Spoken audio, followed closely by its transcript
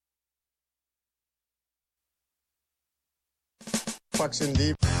Pucks in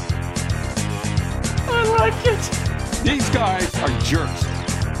deep. I like it. These guys are jerks.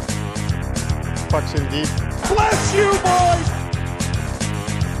 Pucks in deep. Bless you, boys!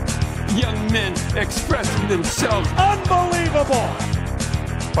 Young men expressing themselves. Unbelievable!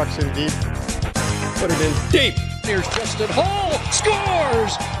 Pucks in deep. Put it in deep. Here's Justin Hall,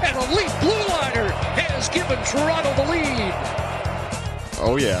 scores! An elite blue liner has given Toronto the lead.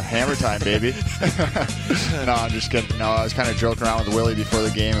 Oh yeah, hammer time, baby. No, I'm just kidding. No, I was kind of joking around with Willie before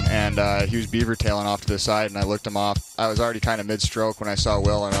the game, and he was beaver tailing off to the side, and I looked him off. I was already kind of mid-stroke when I saw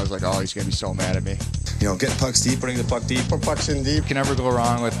Will, and I was like, oh, he's going to be so mad at me. You know, getting pucks deep, putting the puck deep. Put pucks in deep. You can never go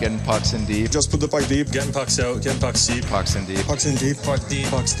wrong with getting pucks in deep. Just put the puck deep. Getting pucks out, getting pucks deep. Pucks in deep. Pucks in deep. Puck deep.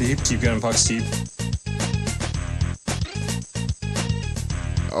 Pucks deep. Keep getting pucks deep.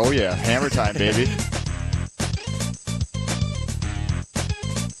 Oh yeah, hammer time, baby.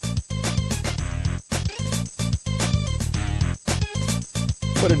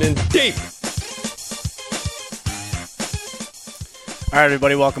 Put it in deep. All right,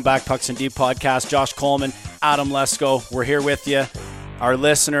 everybody, welcome back. Pucks and Deep podcast. Josh Coleman, Adam Lesko, we're here with you. Our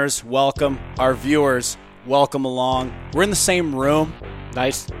listeners, welcome. Our viewers, welcome along. We're in the same room.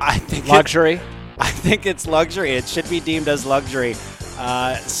 Nice. I think luxury. I think it's luxury. It should be deemed as luxury.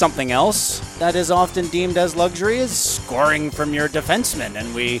 Something else that is often deemed as luxury is scoring from your defenseman.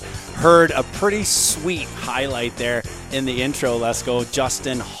 And we heard a pretty sweet highlight there in the intro. Let's go,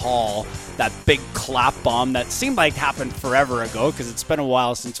 Justin Hall. That big clap bomb that seemed like happened forever ago because it's been a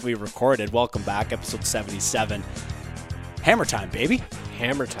while since we recorded. Welcome back, episode 77. Hammer time, baby.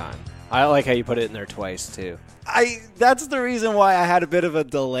 Hammer time. I like how you put it in there twice, too. That's the reason why I had a bit of a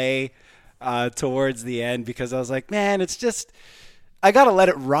delay towards the end, because I was like, man, it's just, I got to let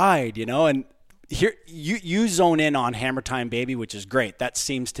it ride, you know? And here, you zone in on Hammer Time, baby, which is great. That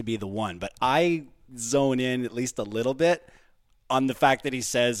seems to be the one. But I zone in at least a little bit on the fact that he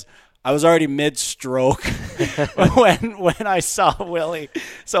says, I was already mid-stroke when I saw Willie.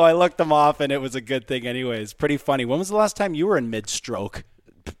 So I looked him off, and it was a good thing anyways. Pretty funny. When was the last time you were in mid-stroke?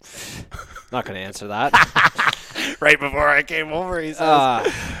 Not going to answer that. Right before I came over, he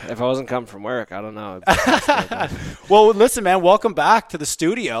says. If I wasn't coming from work, I don't know. Well, listen, man, welcome back to the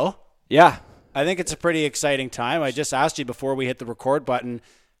studio. Yeah. I think it's a pretty exciting time. I just asked you before we hit the record button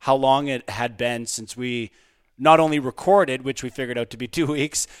how long it had been since we not only recorded, which we figured out to be 2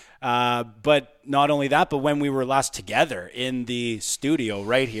 weeks, but not only that, but when we were last together in the studio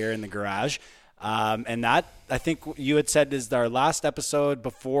right here in the garage. And that, I think you had said, is our last episode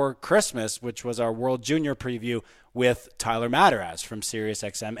before Christmas, which was our World Junior preview with Tyler Mataraz from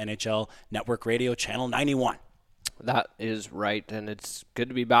SiriusXM NHL Network Radio Channel 91. That is right, and it's good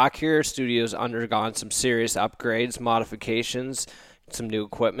to be back here. Studio's undergone some serious upgrades, modifications, some new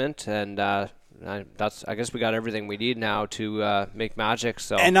equipment, and I guess we got everything we need now to make magic.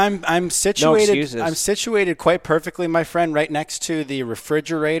 So, and I'm situated. No excuses. I'm situated quite perfectly, my friend, right next to the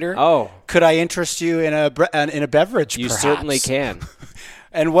refrigerator. Oh, could I interest you in a beverage? You perhaps? certainly can.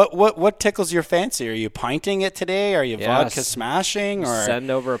 And what tickles your fancy? Are you pinting it today? Are you vodka smashing? Or send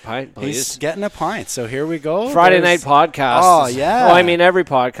over a pint, please. He's getting a pint. So here we go. Friday night podcast. Oh yeah. Well, I mean every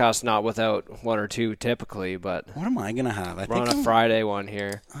podcast not without one or two typically, but what am I gonna have? We're on a Friday one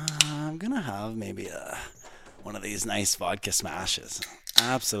here. I'm gonna have maybe one of these nice vodka smashes.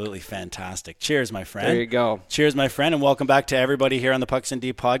 Absolutely fantastic. Cheers, my friend. There you go. Cheers, my friend, and welcome back to everybody here on the Pucks and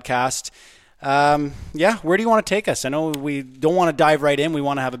Deep podcast. Where do you want to take us? I know we don't want to dive right in. We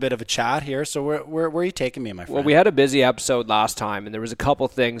want to have a bit of a chat here. So where are you taking me, my friend? Well, we had a busy episode last time, and there was a couple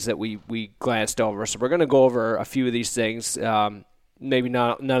things that we glanced over. So we're going to go over a few of these things. Maybe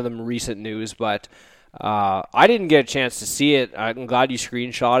none of them recent news, but I didn't get a chance to see it. I'm glad you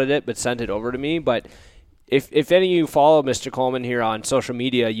screenshotted it, but sent it over to me. But if any of you follow Mr. Coleman here on social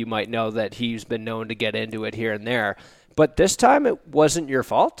media, you might know that he's been known to get into it here and there. But this time it wasn't your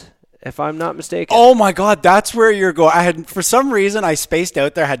fault, if I'm not mistaken. Oh my God, that's where you're going. For some reason, I spaced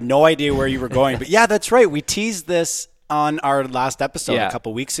out there, had no idea where you were going. But yeah, that's right. We teased this on our last episode a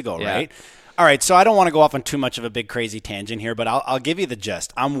couple weeks ago, right? All right, so I don't want to go off on too much of a big crazy tangent here, but I'll give you the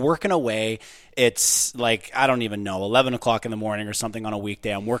gist. I'm working away. It's like, I don't even know, 11 o'clock in the morning or something on a weekday.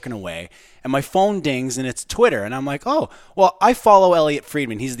 I'm working away, and my phone dings, and it's Twitter. And I'm like, oh, well, I follow Elliot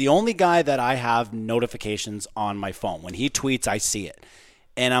Friedman. He's the only guy that I have notifications on my phone. When he tweets, I see it.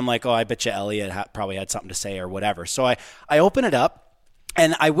 And I'm like, oh, I bet you Elliot probably had something to say or whatever. So I open it up,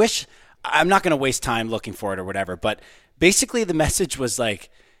 and I'm not going to waste time looking for it or whatever. But basically the message was like,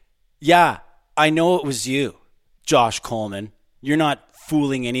 yeah, I know it was you, Josh Coleman. You're not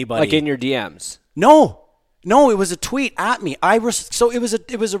fooling anybody. Like in your DMs? No. No, it was a tweet at me. So it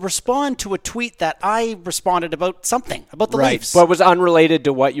was a respond to a tweet that I responded about something about the Leafs, but it was unrelated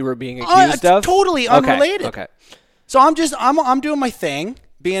to what you were being accused of. Totally unrelated. Okay. So I'm doing my thing,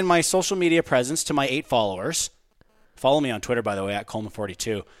 being my social media presence to my 8 followers. Follow me on Twitter, by the way, at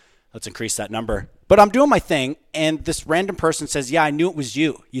Coleman42. Let's increase that number. But I'm doing my thing, and this random person says, "Yeah, I knew it was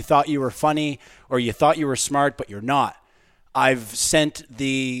you. You thought you were funny, or you thought you were smart, but you're not. I've sent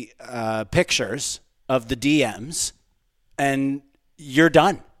the pictures of the DMs, and you're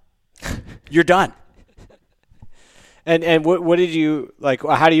done. You're done." And what did you like?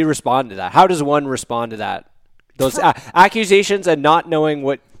 How do you respond to that? How does one respond to that? Those accusations and not knowing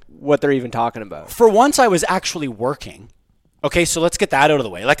what they're even talking about. For once, I was actually working. Okay, so let's get that out of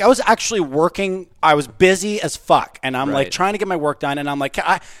the way. Like, I was actually working. I was busy as fuck, and I'm like trying to get my work done, and I'm like,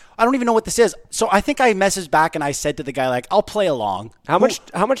 I don't even know what this is. So I think I messaged back and I said to the guy, like, I'll play along. How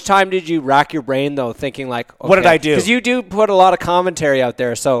much time did you rack your brain though, thinking like, okay, what did I do? Because you do put a lot of commentary out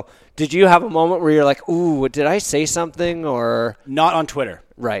there. So did you have a moment where you're like, ooh, did I say something or not on Twitter?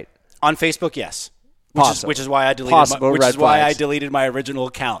 Right. On Facebook, yes. Which is why I deleted my original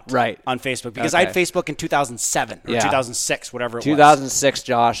account on Facebook, because I had Facebook in 2007 or 2006, whatever it was. 2006,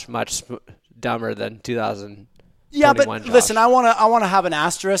 Josh, much dumber than 2021. Yeah, but Josh. Listen, I want to have an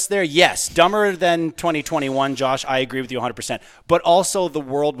asterisk there. Yes, dumber than 2021, Josh. I agree with you 100%. But also, the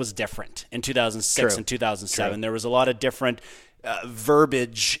world was different in 2006 and 2007. True. There was a lot of different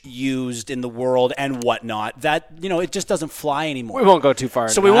verbiage used in the world and whatnot that, it just doesn't fly anymore. We won't go too far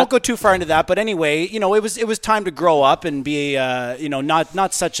into that. So we won't go too far into that. But anyway, it was time to grow up and be,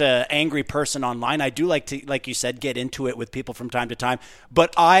 not such a angry person online. I do like to, like you said, get into it with people from time to time.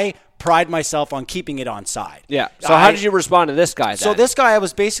 But I pride myself on keeping it on side. Yeah. So how did you respond to this guy then? So this guy, I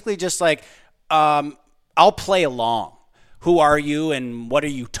was basically just like, I'll play along. Who are you and what are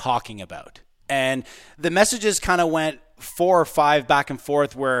you talking about? And the messages kind of went 4 or 5 back and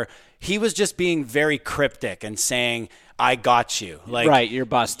forth where he was just being very cryptic and saying, I got you. Like, right, you're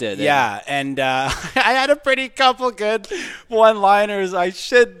busted. Yeah, and I had a pretty couple good one-liners.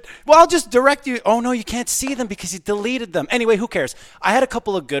 I'll just direct you. Oh, no, you can't see them because he deleted them. Anyway, who cares? I had a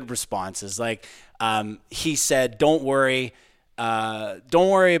couple of good responses. Like, he said, don't worry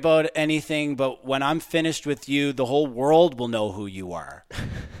about anything, but when I'm finished with you, the whole world will know who you are.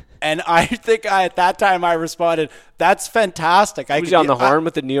 And I think at that time I responded, that's fantastic. Was he on the horn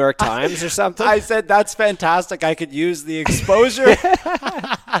with the New York Times or something? I said, that's fantastic. I could use the exposure.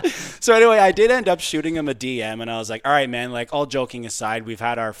 So anyway, I did end up shooting him a DM, and I was like, all right, man, like, all joking aside, we've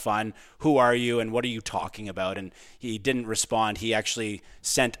had our fun. Who are you and what are you talking about? And he didn't respond. He actually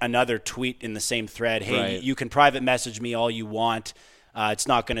sent another tweet in the same thread. Hey, you can private message me all you want. It's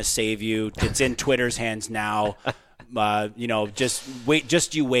not going to save you. It's in Twitter's hands now. Just wait.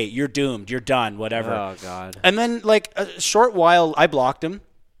 You're doomed. You're done. Whatever. Oh, God. And then, like, a short while, I blocked him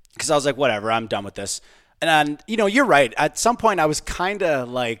because I was like, whatever, I'm done with this. And, you're right. At some point, I was kind of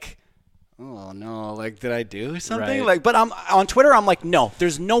like, oh, no, like, did I do something? Right. Like, but I'm on Twitter, I'm like, no,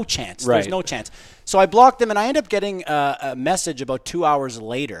 there's no chance. Right. There's no chance. So I blocked him, and I ended up getting a message about 2 hours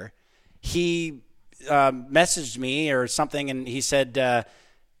later. He messaged me or something, and he said,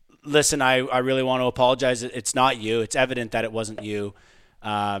 listen, I really want to apologize. It's not you. It's evident that it wasn't you.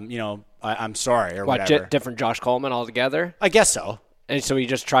 I'm sorry or whatever. Different Josh Coleman altogether? I guess so. And so he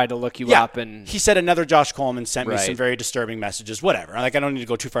just tried to look you up and... He said another Josh Coleman sent me some very disturbing messages. Whatever. Like, I don't need to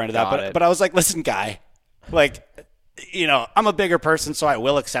go too far into that. But I was like, listen, guy, like, I'm a bigger person, so I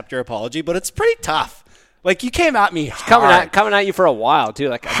will accept your apology, but it's pretty tough. Like, you came at me hard. Coming at you for a while, too.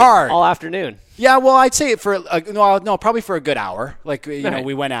 Like, hard. All afternoon. Yeah, well, I'd say probably for a good hour. Like,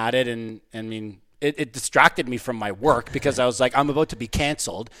 we went at it, and I mean, it distracted me from my work because I was like, I'm about to be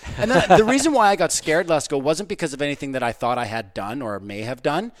canceled. And then the reason why I got scared, Lesko, wasn't because of anything that I thought I had done or may have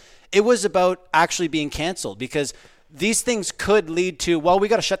done. It was about actually being canceled, because these things could lead to, well, we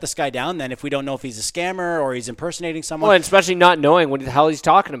got to shut this guy down then if we don't know if he's a scammer or he's impersonating someone. Well, and especially not knowing what the hell he's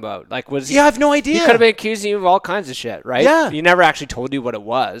talking about. Like, I have no idea. He could have been accusing you of all kinds of shit, right? Yeah. He never actually told you what it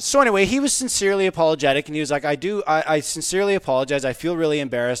was. So anyway, he was sincerely apologetic, and he was like, I sincerely apologize. I feel really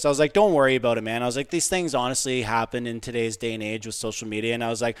embarrassed. I was like, don't worry about it, man. I was like, these things honestly happen in today's day and age with social media. And I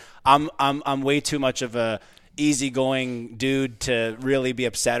was like, I'm way too much of a easygoing dude to really be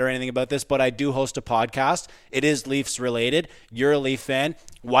upset or anything about this, but I do host a podcast. It is Leafs related. You're a Leaf fan.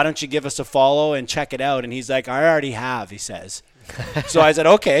 Why don't you give us a follow and check it out? And he's like, I already have, he says. So I said,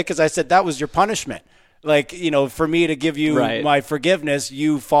 okay, because I said that was your punishment. Like, for me to give you my forgiveness,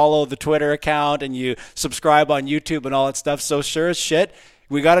 you follow the Twitter account and you subscribe on YouTube and all that stuff. So sure as shit,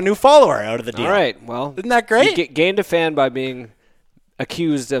 we got a new follower out of the deal. All right, well. Isn't that great? You gained a fan by being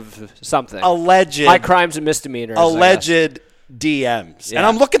accused of something. Alleged. High crimes and misdemeanors. Alleged DMs. Yeah. And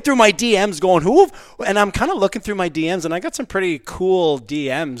I'm looking through my DMs going, and I'm kind of looking through my DMs, and I got some pretty cool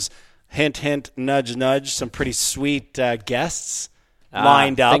DMs. Hint, hint, nudge, nudge. Some pretty sweet guests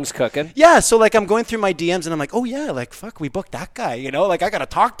lined up. Things cooking. Yeah, so like I'm going through my DMs, and I'm like, oh yeah, like fuck, we booked that guy. You know, like I got to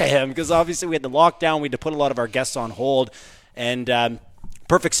talk to him because obviously we had the lockdown. We had to put a lot of our guests on hold. And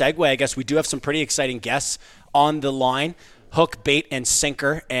perfect segue, I guess we do have some pretty exciting guests on the line. Hook, bait, and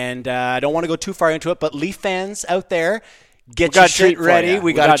sinker. And I don't want to go too far into it, but Leaf fans out there, get your shit ready.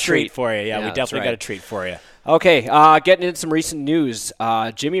 We got a treat for you. Yeah, we definitely got a treat for you. Okay, getting into some recent news.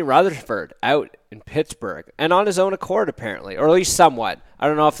 Jimmy Rutherford out in Pittsburgh and on his own accord, apparently, or at least somewhat. I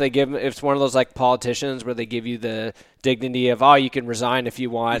don't know if they give him, if it's one of those like politicians where they give you the dignity of, you can resign if you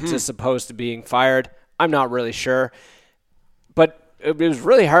want, as opposed to being fired. I'm not really sure. But it was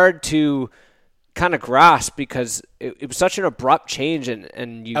really hard to kind of grasp because it was such an abrupt change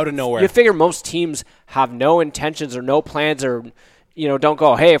and you, out of nowhere. You figure most teams have no intentions or no plans or, don't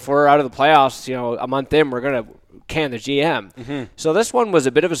go, hey, if we're out of the playoffs, a month in, we're going to can the GM. Mm-hmm. So this one was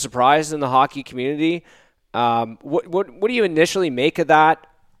a bit of a surprise in the hockey community. What do you initially make of that?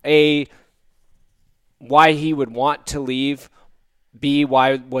 A, why he would want to leave. B,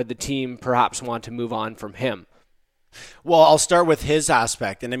 why would the team perhaps want to move on from him? Well, I'll start with his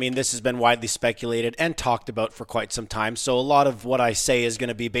aspect. And I mean, this has been widely speculated and talked about for quite some time. So a lot of what I say is going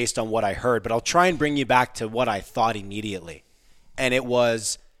to be based on what I heard, but I'll try and bring you back to what I thought immediately. And it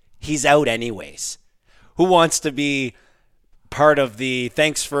was, he's out anyways. Who wants to be part of the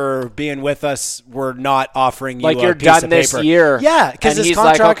thanks for being with us? We're not offering you like a you're piece done of this paper. year. Yeah, because his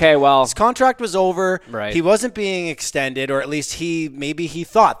contract, like, okay, well, his contract was over. Right. He wasn't being extended, or at least maybe he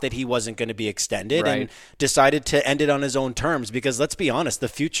thought that he wasn't going to be extended, right, and decided to end it on his own terms. Because let's be honest, the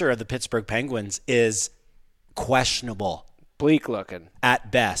future of the Pittsburgh Penguins is questionable, bleak looking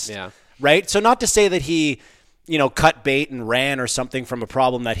at best. Yeah. Right. So not to say that he, cut bait and ran or something from a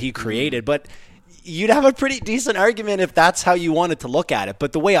problem that he created, but you'd have a pretty decent argument if that's how you wanted to look at it.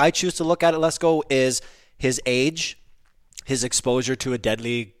 But the way I choose to look at it, Lesko, is his age, his exposure to a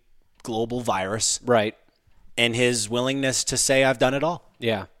deadly global virus, right, and his willingness to say, I've done it all.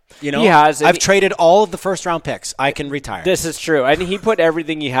 Yeah. He has. I've traded all of the first-round picks. I can retire. This is true. And he put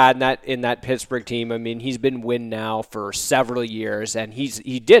everything he had in that Pittsburgh team. I mean, he's been win now for several years, and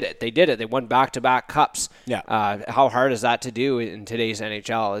he did it. They did it. They won back-to-back cups. Yeah. How hard is that to do in today's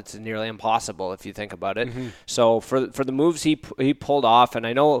NHL? It's nearly impossible if you think about it. Mm-hmm. So for the moves he pulled off, and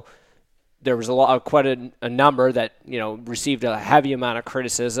I know there was quite a number that received a heavy amount of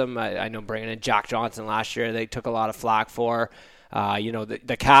criticism. I know bringing in Jack Johnson last year, they took a lot of flack for.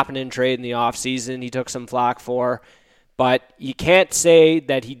 The Kapanen trade in the offseason, he took some flack for. But you can't say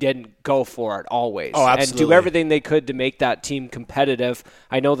that he didn't go for it always. Oh, absolutely. And do everything they could to make that team competitive.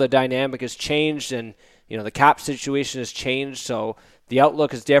 I know the dynamic has changed and, the cap situation has changed, so the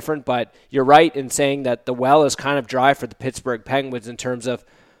outlook is different. But you're right in saying that the well is kind of dry for the Pittsburgh Penguins in terms of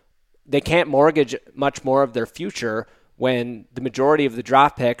they can't mortgage much more of their future when the majority of the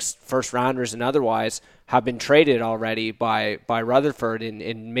draft picks, first rounders and otherwise, have been traded already by Rutherford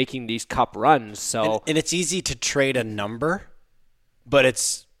in making these cup runs. So and it's easy to trade a number, but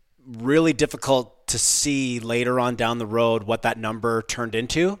it's really difficult to see later on down the road what that number turned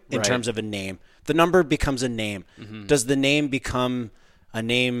into in terms of a name. The number becomes a name. Mm-hmm. Does the name become a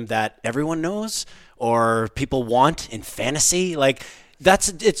name that everyone knows or people want in fantasy? Like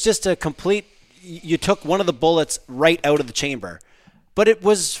it's just a complete. You took one of the bullets right out of the chamber, but it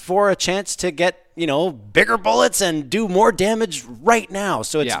was for a chance to get, bigger bullets and do more damage right now.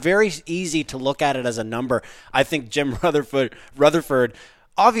 So it's very easy to look at it as a number. I think Jim Rutherford,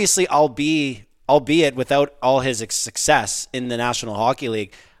 obviously, albeit without all his success in the National Hockey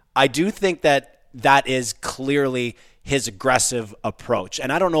League, I do think that is clearly his aggressive approach.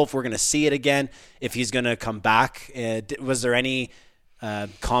 And I don't know if we're going to see it again, if he's going to come back. Was there any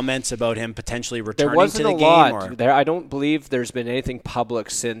comments about him potentially returning to the game? There, I don't believe there's been anything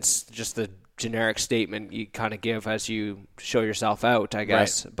public since just the generic statement you kind of give as you show yourself out, I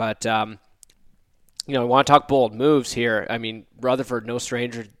guess. Right. But, I want to talk bold moves here. I mean, Rutherford, no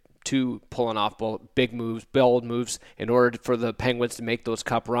stranger to pulling off big moves, bold moves in order for the Penguins to make those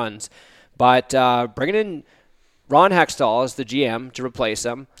cup runs. But bringing in Ron Hextall is the GM to replace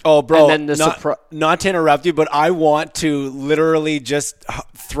him. Oh, bro, and then not to interrupt you, but I want to literally just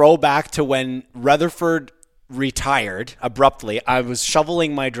throw back to when Rutherford retired abruptly. I was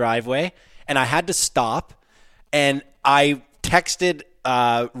shoveling my driveway, and I had to stop, and I texted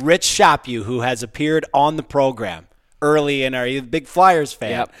Rich Chaput, who has appeared on the program early in our big Flyers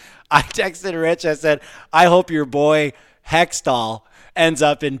fan. Yep. I texted Rich. I said, I hope your boy Hextall ends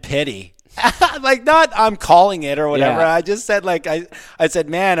up in pity. Like, not I'm calling it or whatever. Yeah. I just said, like, I said,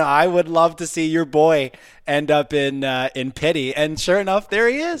 man, I would love to see your boy end up in pity. And sure enough, there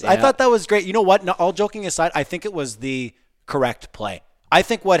he is. Yeah. I thought that was great. You know what? No, all joking aside, I think it was the correct play. I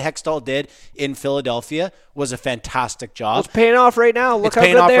think what Hextall did in Philadelphia was a fantastic job. It's paying off right now. Look It's how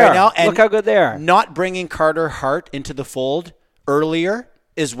paying good off they right are. now. And look how good they are. Not bringing Carter Hart into the fold earlier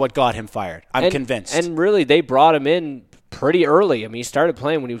is what got him fired. I'm convinced. And really, they brought him in pretty early. I mean, he started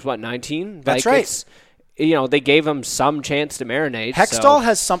playing when he was, 19? That's right. They gave him some chance to marinate. Hextall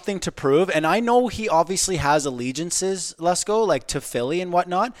has something to prove, and I know he obviously has allegiances, Lesko, like to Philly and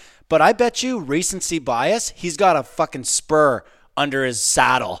whatnot, but I bet you recency bias, he's got a fucking spur under his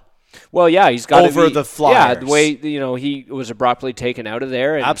saddle. Well, yeah, he's got over the Flyers. Yeah, the way he was abruptly taken out of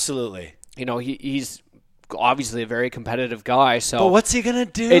there. And, absolutely. He's obviously a very competitive guy. So, but what's he gonna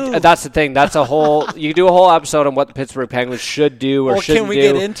do? That's the thing. That's a whole. You do a whole episode on what the Pittsburgh Penguins should do or shouldn't do. Can we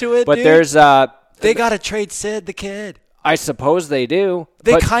get into it? But dude? there's they got to trade Sid the kid. I suppose they do.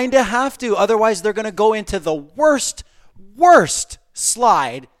 They kind of have to. Otherwise, they're going to go into the worst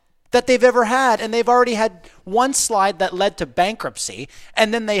slide that they've ever had. And they've already had one slide that led to bankruptcy.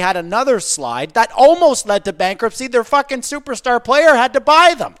 And then they had another slide that almost led to bankruptcy. Their fucking superstar player had to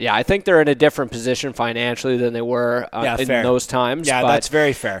buy them. Yeah, I think they're in a different position financially than they were in those times. Yeah, that's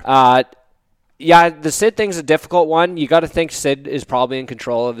very fair. Yeah, the Sid thing's a difficult one. You got to think Sid is probably in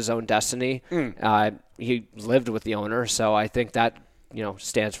control of his own destiny. He lived with the owner, so I think that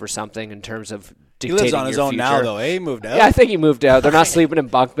stands for something in terms of dictating He lives on his own future. now, though. He moved out. Yeah, I think he moved out. They're not sleeping in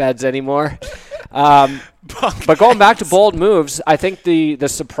bunk beds anymore. But going back to bold moves, I think the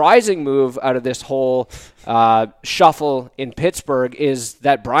surprising move out of this whole shuffle in Pittsburgh is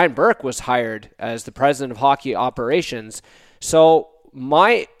that Brian Burke was hired as the president of hockey operations. So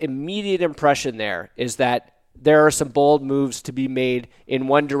my immediate impression there is that there are some bold moves to be made in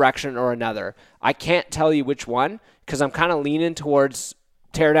one direction or another. I can't tell you which one because I'm kind of leaning towards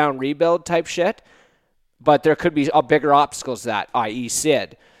tear down, rebuild type shit. But there could be bigger obstacles to that, i.e.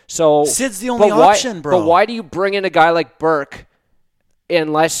 Sid. So Sid's the only option, bro. But why do you bring in a guy like Burke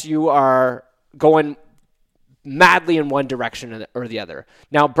unless you are going madly in one direction or the other?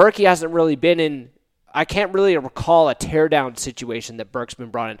 Now, Burke hasn't really been in... I can't really recall a tear-down situation that Burke's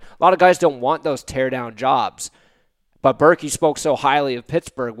been brought in. A lot of guys don't want those tear-down jobs. But Burke spoke so highly of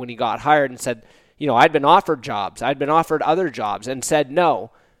Pittsburgh when he got hired and said, I'd been offered jobs. I'd been offered other jobs and said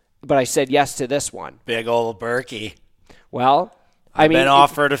no. But I said yes to this one. Big old Berkey. Well, I've been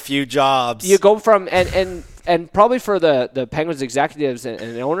offered a few jobs. You go from and probably for the Penguins executives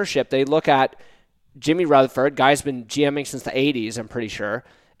and ownership, they look at Jimmy Rutherford, guy's been GMing since the 80s, I'm pretty sure,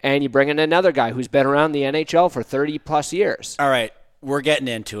 and you bring in another guy who's been around the NHL for 30 plus years. All right, we're getting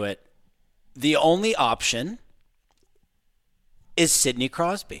into it. The only option is Sidney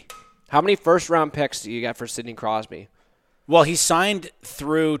Crosby. How many first-round picks do you got for Sidney Crosby? Well, he signed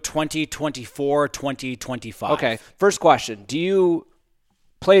through 2024, 2025. Okay, first question. Do you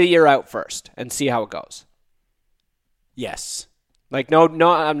play the year out first and see how it goes? Yes. Like no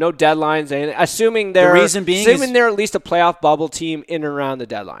deadlines, and assuming they're at least a playoff bubble team in and around the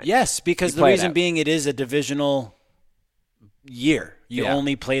deadline. Yes, because the reason being it is a divisional year. You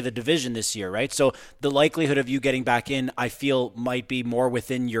only play the division this year, right? So the likelihood of you getting back in, I feel, might be more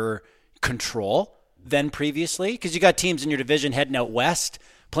within your control than previously, because you got teams in your division heading out west,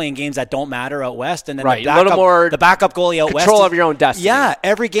 playing games that don't matter out west, and then the backup goalie out west. Control of your own destiny. Yeah,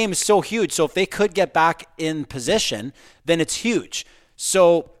 every game is so huge. So if they could get back in position, then it's huge.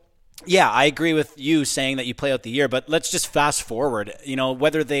 So yeah, I agree with you saying that you play out the year, but let's just fast forward.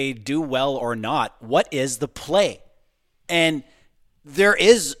 Whether they do well or not, what is the play? And there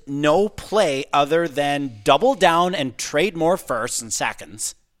is no play other than double down and trade more firsts and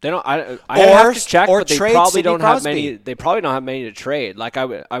seconds. They don't. I have to check, but they probably don't have many. They probably don't have many to trade. Like I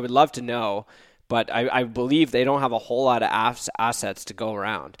would love to know, but I believe they don't have a whole lot of assets to go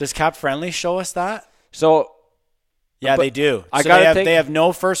around. Does Cap Friendly show us that? So, yeah, they do. They have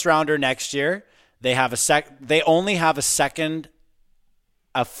no first rounder next year. They have They only have a second,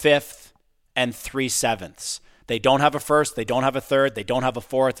 a fifth, and 3 sevenths. They don't have a first. They don't have a third. They don't have a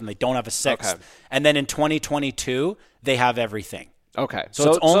fourth, and they don't have a sixth. Okay. And then in 2022, they have everything. Okay, so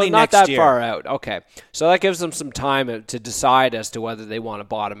it's only not next that year. far out. Okay, so that gives them some time to decide as to whether they want to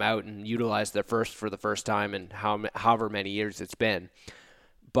bottom out and utilize their first for the first time in however many years it's been.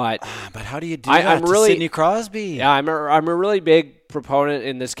 But how do you do that to Sidney Crosby? Yeah, I'm a really big proponent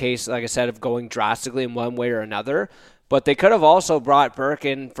in this case, like I said, of going drastically in one way or another. But they could have also brought Burke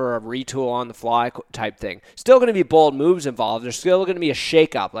in for a retool on the fly type thing. Still going to be bold moves involved. There's still going to be a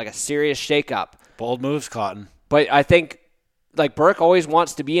shakeup, like a serious shakeup. Bold moves, Cotton. But I think like Burke always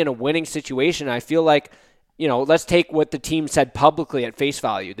wants to be in a winning situation. I feel like, let's take what the team said publicly at face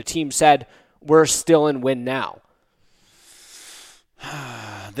value. The team said, we're still in win now.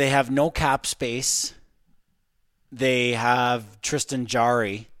 They have no cap space. They have Tristan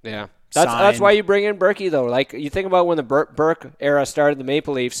Jarry. Yeah. That's why you bring in Berkey, though. Like, you think about when the Burke era started the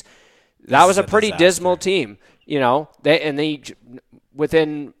Maple Leafs, that was a pretty dismal team.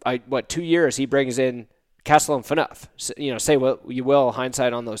 Within 2 years, he brings in Kessel and Phaneuf. Say what you will,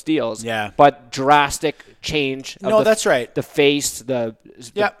 hindsight on those deals. Yeah. But drastic change. That's right. The face, the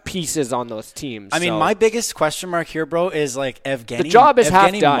pieces on those teams. I mean, my biggest question mark here, bro, is like Evgeny. The job is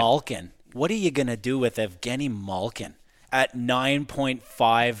half done. Malkin. What are you gonna do with Evgeny Malkin at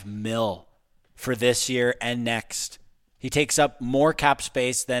 $9.5 million for this year and next? He takes up more cap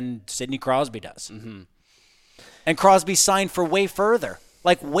space than Sidney Crosby does. Mm-hmm. And Crosby signed for way further,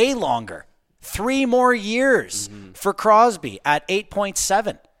 like way longer. 3 more years for Crosby at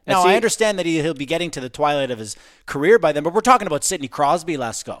 8.7. Now, I understand that he'll be getting to the twilight of his career by then, but we're talking about Sidney Crosby,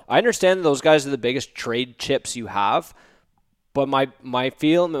 let's go. I understand that those guys are the biggest trade chips you have, but my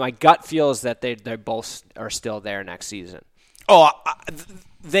gut feels that they both are still there next season. Oh,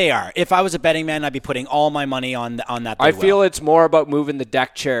 they are. If I was a betting man, I'd be putting all my money on that. I feel it's more about moving the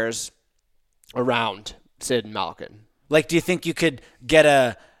deck chairs around Sid and Malkin. Like, do you think you could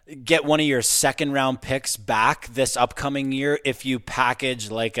get one of your second round picks back this upcoming year if you package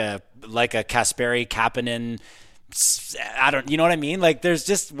like a Kasperi Kapanen? You know what I mean? Like, there's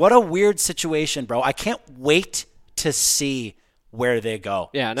just, what a weird situation, bro. I can't wait to see where they go.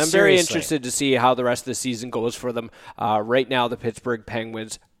 Yeah, and I'm very interested to see how the rest of the season goes for them. Right now, the Pittsburgh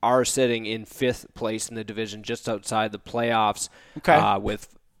Penguins are sitting in 5th place in the division, just outside the playoffs,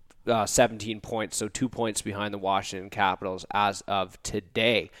 with 17 points, so 2 points behind the Washington Capitals as of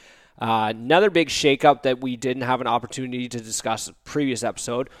today. Another big shakeup that we didn't have an opportunity to discuss in the previous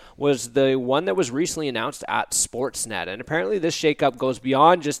episode was the one that was recently announced at Sportsnet. And apparently this shakeup goes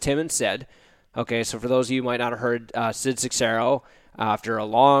beyond just Tim and Sid. Okay, so for those of you who might not have heard, Sid Cicero, after a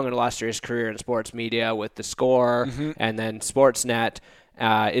long and illustrious career in sports media with The Score and then Sportsnet,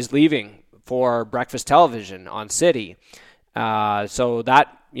 is leaving for breakfast television on City. So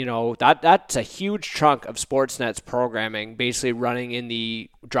that's a huge chunk of Sportsnet's programming, basically running in the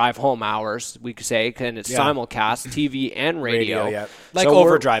drive home hours, we could say, and it's simulcast TV and radio. Like so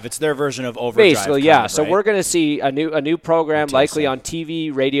Overdrive. It's their version of Overdrive. Basically, yeah. So we're going to see a new program, likely on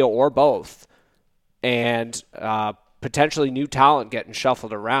TV, radio, or both, and potentially new talent getting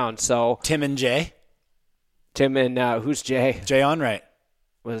shuffled around. So Tim and who's Jay? Jay Onrait.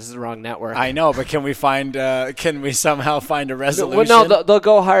 Well, this is the wrong network. I know, but can we somehow find a resolution? Well, no, they'll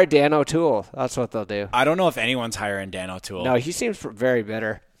go hire Dan O'Toole. That's what they'll do. I don't know if anyone's hiring Dan O'Toole. No, he seems very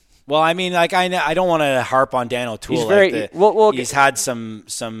bitter. Well, I mean, like I don't want to harp on Dan O'Toole. He's had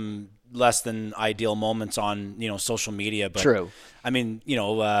some less than ideal moments on social media, but true. I mean,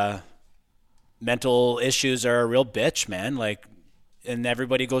 mental issues are a real bitch, man. Like, and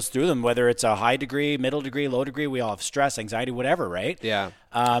everybody goes through them, whether it's a high degree, middle degree, low degree. We all have stress, anxiety, whatever, right? Yeah.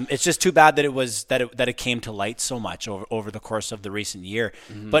 It's just too bad that it came to light so much over the course of the recent year.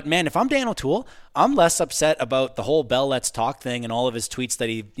 Mm-hmm. But man, if I'm Dan O'Toole, I'm less upset about the whole Bell Let's Talk thing and all of his tweets that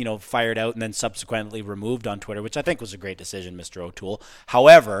he fired out and then subsequently removed on Twitter, which I think was a great decision, Mr. O'Toole.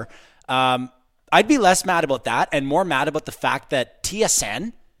 However, I'd be less mad about that and more mad about the fact that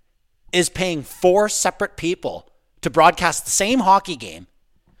TSN is paying 4 separate people to broadcast the same hockey game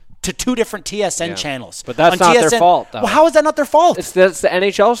to 2 different TSN channels. But that's not their fault, though. Well, how is that not their fault? It's the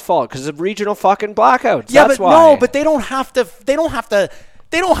NHL's fault because of regional fucking blackouts. Yeah, that's but why. No, but they don't have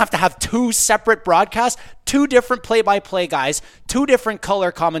to have 2 separate broadcasts, 2 different play-by-play guys, 2 different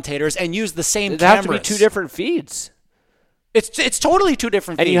color commentators, and use the same cameras. It have to be 2 different feeds. It's totally 2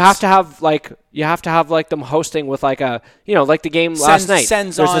 different feeds. And you have to have them hosting with like a like the game last night.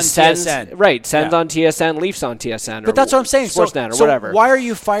 Sends on TSN. Right, Sends on TSN, Leafs on TSN. But that's what I'm saying. Sportsnet or whatever. Why are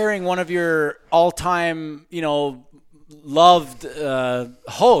you firing one of your all-time, loved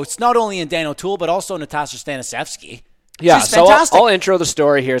hosts, not only in Dan O'Toole, but also Natasha Stanisevski? Yeah, so I'll intro the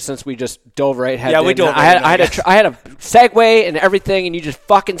story here since we just dove right head in. Yeah, we dove I had a segue and everything, and you just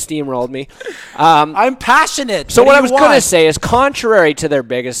fucking steamrolled me. I'm passionate. So what I was going to say is, contrary to their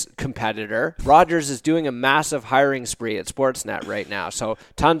biggest competitor, Rogers is doing a massive hiring spree at Sportsnet right now. So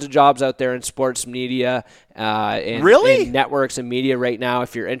tons of jobs out there in sports media, in networks and media right now.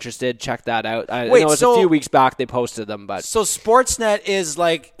 If you're interested, check that out. I know it's a few weeks back they posted them, but so Sportsnet is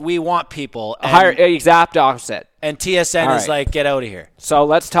like, we want people. Exact opposite. And TSN is like, get out of here. So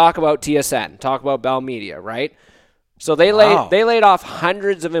let's talk about TSN. Talk about Bell Media, right? So they laid off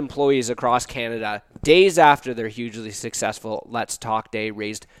hundreds of employees across Canada days after their hugely successful Let's Talk Day,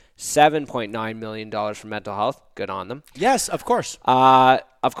 raised $7.9 million for mental health. Good on them. Yes, of course.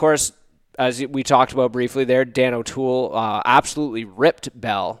 Of course, as we talked about briefly there, Dan O'Toole absolutely ripped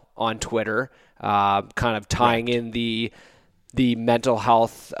Bell on Twitter, kind of tying in the mental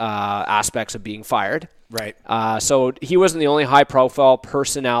health aspects of being fired. Right. So he wasn't the only high-profile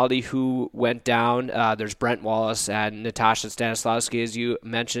personality who went down. There's Brent Wallace and Natasha Stanislawski, as you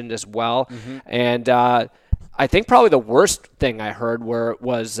mentioned as well. Mm-hmm. And I think probably the worst thing I heard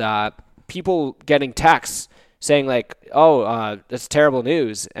was people getting texts saying like, oh, that's terrible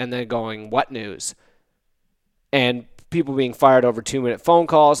news, and then going, what news? And people being fired over 2-minute phone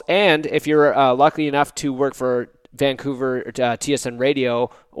calls. And if you're lucky enough to work for Vancouver TSN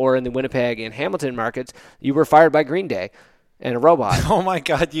Radio or in the Winnipeg and Hamilton markets, you were fired by Green Day and a robot. Oh my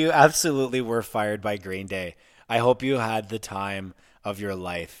God, you absolutely were fired by Green Day. I hope you had the time of your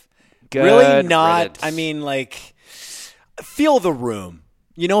life. Good really not. riddance. I mean, like, feel the room.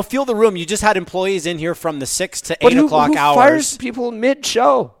 You know, feel the room. You just had employees in here from the 6 to 8 o'clock who hours. Fires people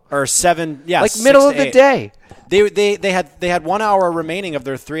mid-show or 7? Yeah, like middle of the day. They had 1 hour remaining of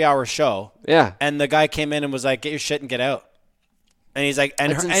their 3-hour show. Yeah. And the guy came in and was like, get your shit and get out. And he's like,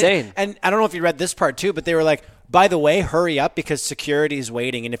 that's insane. And I don't know if you read this part too, but they were like, by the way, hurry up because security's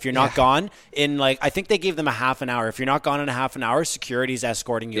waiting. And if you're not gone in I think they gave them a half an hour. If you're not gone in a half an hour, security's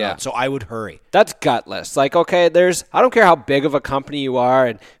escorting you out. So I would hurry. That's gutless. Like, okay, I don't care how big of a company you are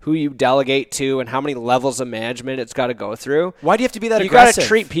and who you delegate to and how many levels of management it's got to go through. Why do you have to be that aggressive? You got to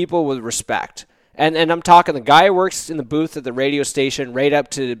treat people with respect. And I'm talking the guy who works in the booth at the radio station right up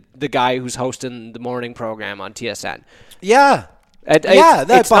to the guy who's hosting the morning program on TSN. Yeah.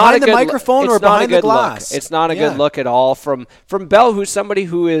 It's behind the microphone or behind the glass. Look. It's not a good look at all from Bell, who's somebody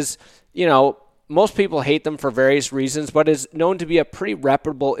who is, most people hate them for various reasons, but is known to be a pretty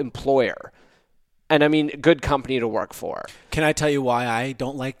reputable employer. And I mean, good company to work for. Can I tell you why I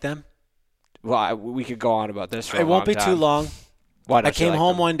don't like them? Well, we could go on about this for a long time. It won't be too long. I came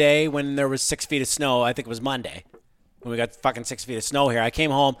home one day when there was 6 feet of snow. I think it was Monday when we got fucking 6 feet of snow here. I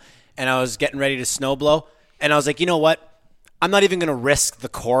came home and I was getting ready to snow blow. And I was like, you know what? I'm not even going to risk the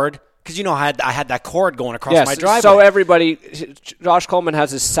cord because, I had that cord going across my driveway. So everybody, Josh Coleman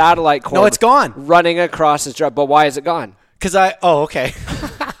has his satellite cord. No, it's gone. Running across his driveway. But why is it gone? Okay.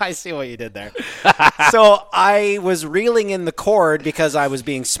 I see what you did there. So I was reeling in the cord because I was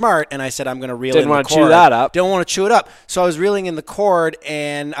being smart, and I said I'm going to reel in the cord. Didn't want to chew that up. Don't want to chew it up. So I was reeling in the cord,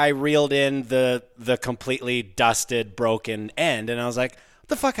 and I reeled in the completely dusted, broken end. And I was like, what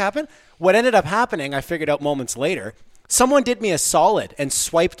the fuck happened? What ended up happening, I figured out moments later, someone did me a solid and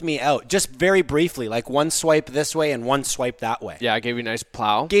swiped me out, just very briefly, like one swipe this way and one swipe that way. Yeah, I gave you a nice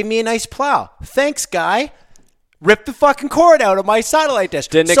plow. Gave me a nice plow. Thanks, guy. Ripped the fucking cord out of my satellite dish.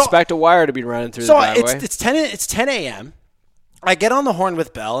 Didn't expect a wire to be running through the driveway. So it's 10 a.m. I get on the horn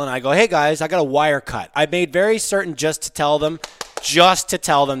with Bell, and I go, hey, guys, I got a wire cut. I made very certain just to tell them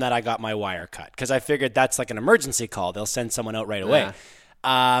that I got my wire cut because I figured that's like an emergency call. They'll send someone out right away.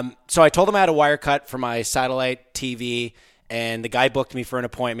 Yeah. So I told them I had a wire cut for my satellite TV, and the guy booked me for an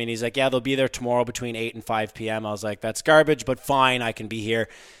appointment. He's like, yeah, they'll be there tomorrow between 8 and 5 p.m. I was like, that's garbage, but fine, I can be here.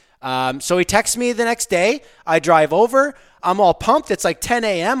 So he texts me the next day. I drive over. I'm all pumped. It's like 10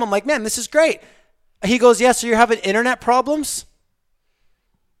 a.m. I'm like, man, this is great. He goes, yeah, so you're having internet problems?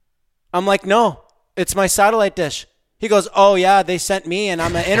 I'm like, no, it's my satellite dish. He goes, oh, yeah, they sent me, and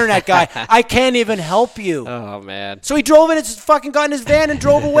I'm an internet guy. I can't even help you. Oh, man. So he drove in, fucking got in his van and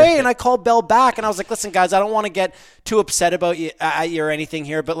drove away, and I called Bell back, and I was like, listen, guys, I don't want to get too upset about you or anything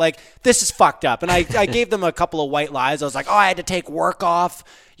here, but, like, this is fucked up. And I gave them a couple of white lies. I was like, oh, I had to take work off,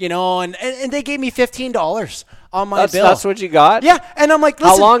 and they gave me $15 on my bill. That's what you got? Yeah, and I'm like,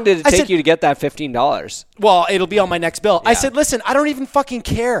 listen. How long did it take you to get that $15? Well, it'll be on my next bill. Yeah. I said, listen, I don't even fucking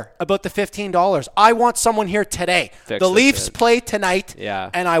care about the $15. I want someone here today. The Leafs play tonight,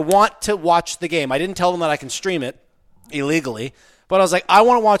 and I want to watch the game. I didn't tell them that I can stream it illegally, but I was like, I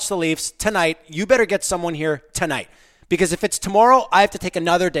want to watch the Leafs tonight. You better get someone here tonight. Because if it's tomorrow, I have to take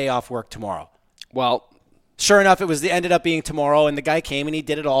another day off work tomorrow. Well, sure enough, it ended up being tomorrow, and the guy came and he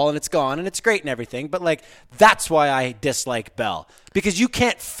did it all, and it's gone, and it's great and everything. But, like, that's why I dislike Bell. Because you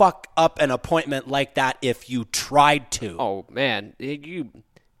can't fuck up an appointment like that if you tried to. Oh, man.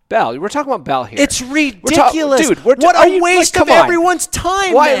 Bell, we're talking about Bell here. It's ridiculous. Dude, what a waste of everyone's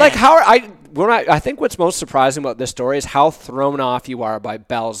time, Why? man. Like, I think what's most surprising about this story is how thrown off you are by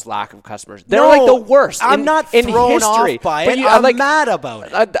Bell's lack of customers. They're like the worst. I'm not thrown off by it. I'm mad about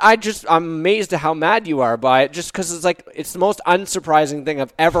it. I'm amazed at how mad you are by it, just because it's the most unsurprising thing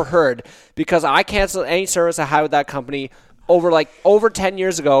I've ever heard. Because I canceled any service I had with that company over 10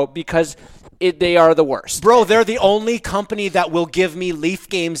 years ago because they are the worst. Bro, they're the only company that will give me Leaf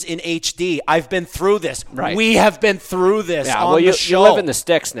games in HD. I've been through this. Right. We have been through this on the show. You live in the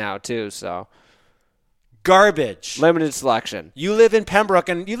sticks now, too, so. Garbage. Limited selection. You live in Pembroke,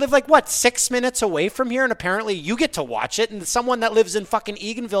 and you live 6 minutes away from here, and apparently you get to watch it, and someone that lives in fucking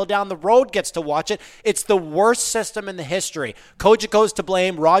Eganville down the road gets to watch it. It's the worst system in the history. Kojiko's to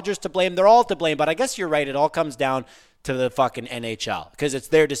blame, Rogers to blame, they're all to blame, but I guess you're right, it all comes down to the fucking NHL because it's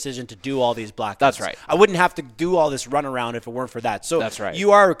their decision to do all these blackouts. That's right. I wouldn't have to do all this runaround if it weren't for that. So that's right.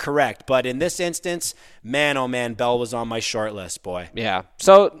 You are correct, but in this instance, man, oh man, Bell was on my short list, boy. Yeah.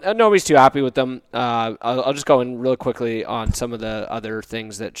 So nobody's too happy with them. I'll just go in real quickly on some of the other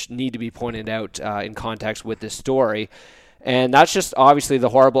things that need to be pointed out in context with this story, and that's just obviously the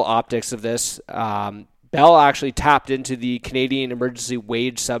horrible optics of this. Bell actually tapped into the Canadian Emergency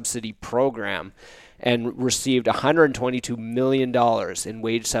Wage Subsidy Program and received $122 million in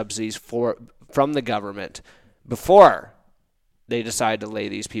wage subsidies from the government before they decided to lay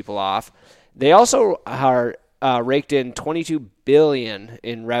these people off. They also are raked in $22 billion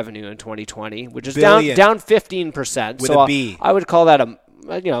in revenue in 2020, which is down 15%. With so a B. I would call that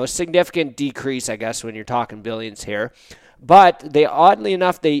a significant decrease, I guess, when you're talking billions here. But they, oddly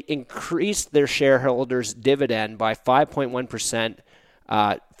enough, they increased their shareholders' dividend by 5.1%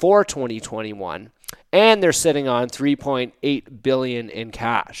 for 2021. And they're sitting on $3.8 billion in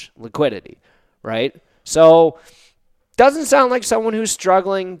cash liquidity, right? So doesn't sound like someone who's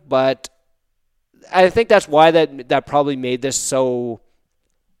struggling, but I think that's why that probably made this so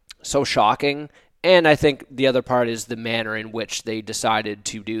shocking. And I think the other part is the manner in which they decided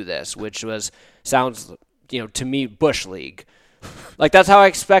to do this, which sounds to me Bush League. Like that's how I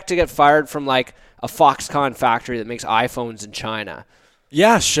expect to get fired from a Foxconn factory that makes iPhones in China.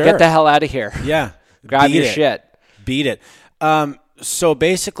 Yeah, sure. Get the hell out of here. Yeah. Grab your shit. Beat it. So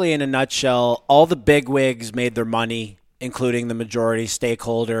basically, in a nutshell, all the bigwigs made their money, including the majority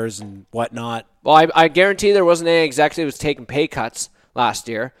stakeholders and whatnot. Well, I guarantee there wasn't any executives taking pay cuts last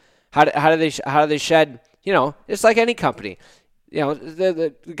year. How do they shed? It's like any company.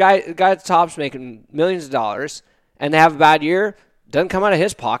 The guy at the top's making millions of dollars, and they have a bad year. Doesn't come out of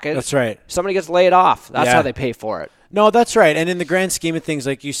his pocket. That's right. Somebody gets laid off. That's how they pay for it. No, that's right. And in the grand scheme of things,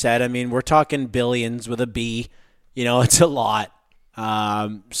 like you said, I mean, we're talking billions with a B. It's a lot.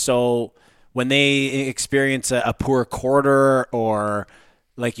 So when they experience a poor quarter or,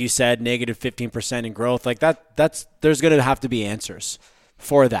 like you said, negative 15% in growth, like there's going to have to be answers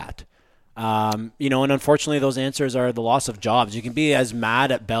for that. And unfortunately, those answers are the loss of jobs. You can be as mad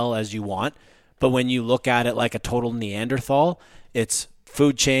at Bell as you want, but when you look at it like a total Neanderthal, it's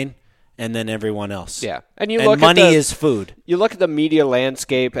food chain, and then everyone else. Yeah. And money is food. You look at the media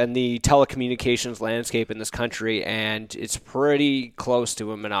landscape and the telecommunications landscape in this country, and it's pretty close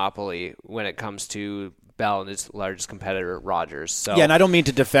to a monopoly when it comes to Bell and its largest competitor, Rogers. So yeah, and I don't mean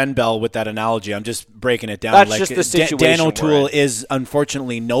to defend Bell with that analogy. I'm just breaking it down. That's just the situation Dan O'Toole is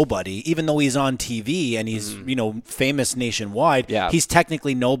unfortunately nobody, even though he's on TV and he's famous nationwide. Yeah. He's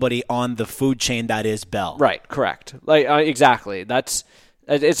technically nobody on the food chain that is Bell. Right, correct. Exactly.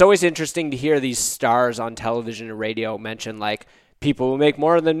 It's always interesting to hear these stars on television and radio mention people who make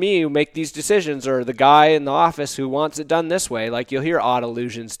more than me who make these decisions, or the guy in the office who wants it done this way. You'll hear odd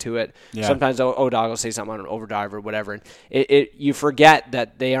allusions to it. Yeah. Sometimes O-Dog will say something on Overdrive or whatever. And you forget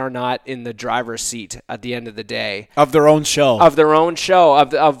that they are not in the driver's seat at the end of the day. Of their own show.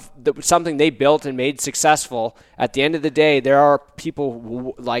 Something they built and made successful. At the end of the day, there are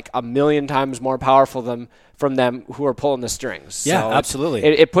people a million times more powerful from them who are pulling the strings. Yeah, so absolutely.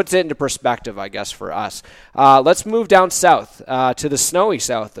 It puts it into perspective, I guess, for us. Let's move down south to the snowy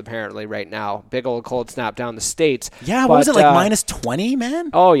south, apparently, right now. Big old cold snap down the States. Yeah, what was it, minus 20,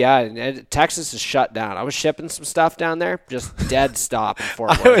 man? Oh, yeah. And Texas is shut down. I was shipping some stuff down there. Just dead stop in Fort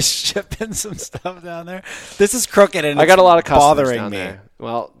Worth. I was shipping some stuff down there. This is crooked, and I got a lot of customers bothering down me. There.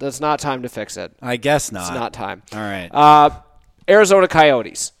 Well, that's not time to fix it. I guess not. It's not time. All right. Arizona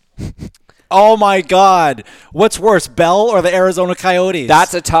Coyotes. Oh, my God. What's worse, Bell or the Arizona Coyotes?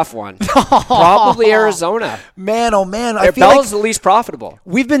 That's a tough one. Probably Arizona. Man, oh, man. I feel Bell's the least profitable.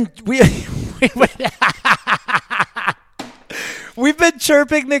 We've been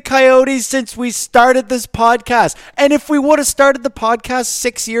chirping the Coyotes since we started this podcast. And if we would have started the podcast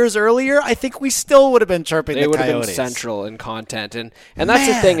 6 years earlier, I think we still would have been chirping the Coyotes. They would have been central in content. And that's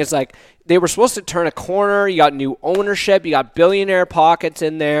the thing is they were supposed to turn a corner. You got new ownership. You got billionaire pockets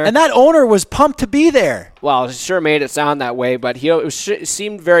in there. And that owner was pumped to be there. Well, he sure made it sound that way, but it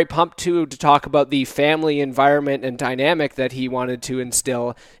seemed very pumped to talk about the family environment and dynamic that he wanted to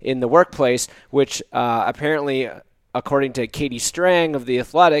instill in the workplace, which apparently according to Katie Strang of The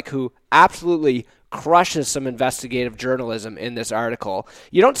Athletic, who absolutely crushes some investigative journalism in this article.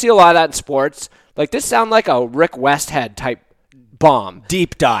 You don't see a lot of that in sports. Like, this sounds like a Rick Westhead type bomb.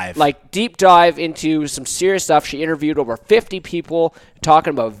 Deep dive. Like, deep dive into some serious stuff. She interviewed over 50 people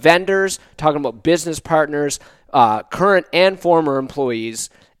talking about vendors, talking about business partners, current and former employees.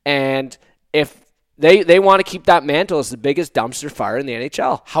 And if they want to keep that mantle as the biggest dumpster fire in the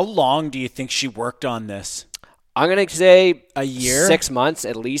NHL. How long do you think she worked on this? I'm going to say a year, 6 months,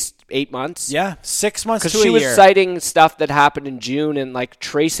 at least 8 months. Yeah, 6 months to a year. Because she was citing stuff that happened in June and like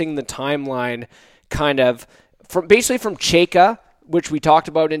tracing the timeline, kind of from Chayka, which we talked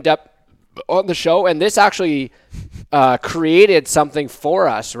about in depth on the show, and this actually created something for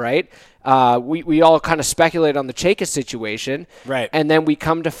us, right? We all kind of speculate on the Chayka situation, right? And then we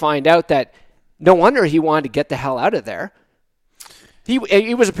come to find out that no wonder he wanted to get the hell out of there. He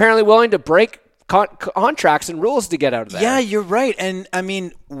was apparently willing to break contracts and rules to get out of there. Yeah, you're right. And I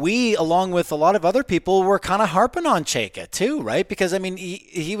mean, we, along with a lot of other people, were kind of harping on Chayka too, right? Because I mean,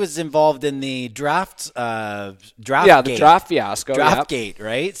 he was involved in the draft the draft fiasco, Draftgate,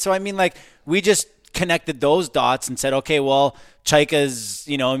 right? So I mean, like, we just connected those dots and said, okay, well, Chayka's,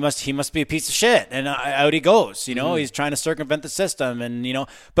 he must be a piece of shit, and out he goes. He's trying to circumvent the system, and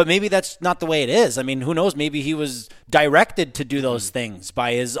but maybe that's not the way it is. I mean, who knows? Maybe he was directed to do those things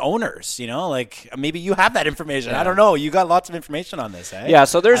by his owners. Like, maybe you have that information. I don't know. You got lots of information on this, eh? Yeah.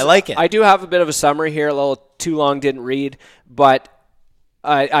 So I like it. I do have a bit of a summary here. A little too long, didn't read, but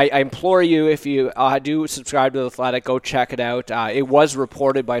I implore you, if you do subscribe to The Athletic, go check it out. It was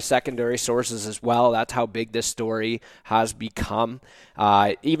reported by secondary sources as well. That's how big this story has become.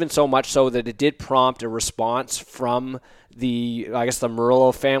 Even so much so that it did prompt a response from the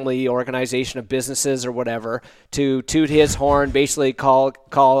Murillo family organization of businesses or whatever to toot his horn, basically call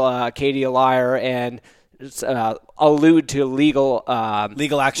Katie a liar and allude to legal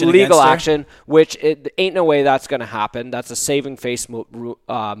action, which it ain't no way that's going to happen. That's a saving face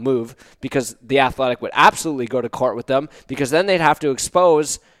move, because the Athletic would absolutely go to court with them, because then they'd have to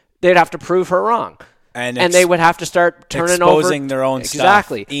prove her wrong. And they would have to start turning exposing over their own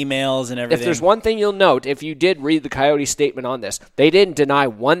exactly stuff, emails and everything. If there's one thing you'll note, if you did read the Coyote statement on this, they didn't deny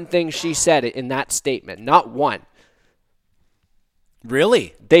one thing she said in that statement, not one.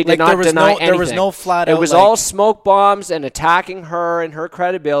 Really? They did not deny anything. There was no flat out. It was all smoke bombs and attacking her and her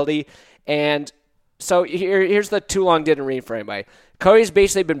credibility. And so here's the too long didn't read for anybody. Coyote's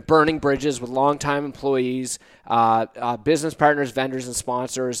basically been burning bridges with longtime employees, business partners, vendors, and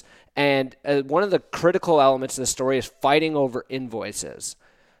sponsors. And one of the critical elements of the story is fighting over invoices.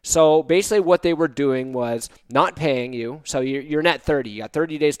 So basically what they were doing was not paying you. So you're net 30. You got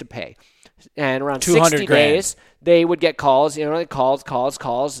 30 days to pay. And around 60 days, they would get calls,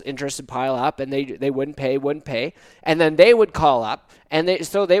 calls, interest would pile up, and they wouldn't pay. And then they would call up, and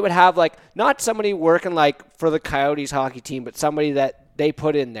they would have, like, not somebody working, like, for the Coyotes hockey team, but somebody that they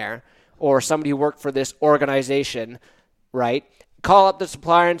put in there, or somebody who worked for this organization, right? Call up the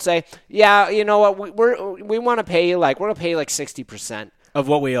supplier and say, yeah, you know what, we want to pay you, like, we're going to pay you, like, 60%. Of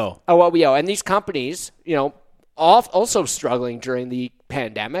what we owe. And these companies, also struggling during the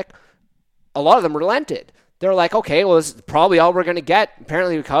pandemic, a lot of them relented. They're like, okay, well, this is probably all we're going to get.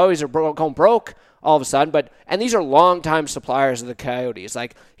 Apparently, the Coyotes are going broke all of a sudden. And these are longtime suppliers of the Coyotes,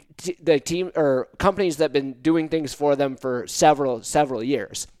 like the team or companies that have been doing things for them for several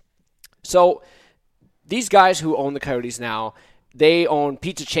years. So these guys who own the Coyotes now, they own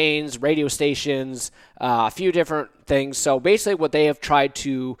pizza chains, radio stations, a few different things. So basically, what they have tried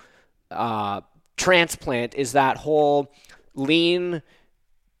to transplant is that whole lean,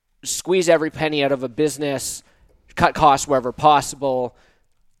 squeeze every penny out of a business, cut costs wherever possible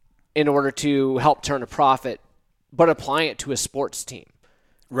in order to help turn a profit, but applying it to a sports team.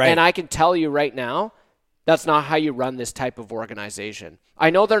 Right. And I can tell you right now, that's not how you run this type of organization. I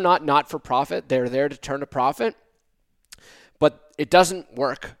know they're not for profit. They're there to turn a profit, but it doesn't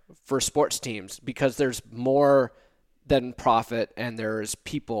work for sports teams because there's more than profit and there's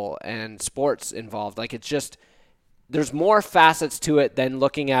people and sports involved. Like, it's just, there's more facets to it than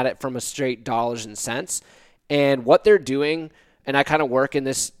looking at it from a straight dollars and cents. And what they're doing, and I kind of work in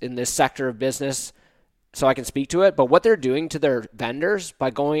this sector of business, so I can speak to it, but what they're doing to their vendors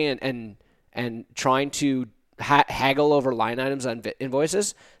by going in and trying to haggle over line items on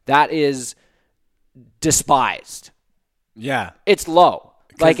invoices, that is despised. Yeah. It's low.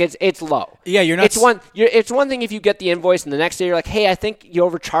 Like, it's low. Yeah, you're not... It's one thing if you get the invoice and the next day you're like, hey, I think you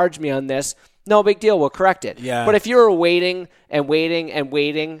overcharged me on this. No big deal. We'll correct it. Yeah. But if you're waiting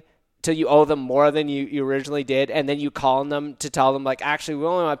till you owe them more than you originally did, and then you call them to tell them, like, actually, we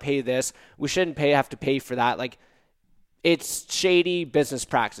only want to pay this. We shouldn't have to pay for that. Like, It's shady business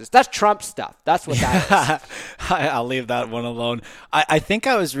practice. That's Trump stuff. That's what that is. I'll leave that one alone. I think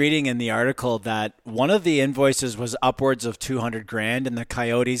I was reading in the article that one of the invoices was upwards of $200,000, and the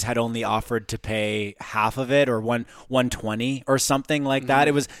Coyotes had only offered to pay half of it, or $120,000 or something like that.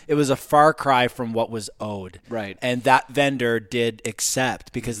 It was a far cry from what was owed. Right. And that vendor did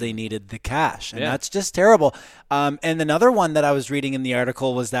accept because they needed the cash, and that's just terrible. And another one that I was reading in the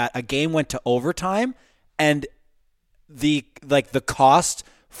article was that a game went to overtime, and the cost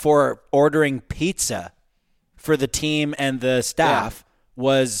for ordering pizza for the team and the staff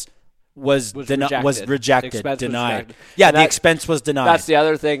was rejected, denied. Yeah, the expense was denied. That's the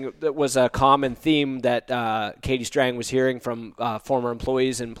other thing that was a common theme that Katie Strang was hearing from former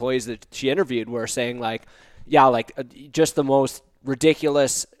employees and employees that she interviewed, were saying just the most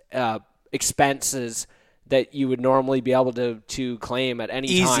ridiculous expenses that you would normally be able to claim at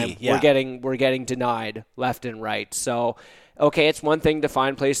any time. Yeah. We're getting denied left and right. So, okay, it's one thing to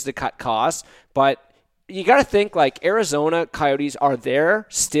find places to cut costs, but you got to think like Arizona Coyotes are there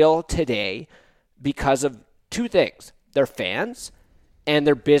still today because of two things: their fans and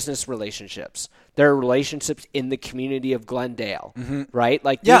their business relationships. Their relationships in the community of Glendale, right?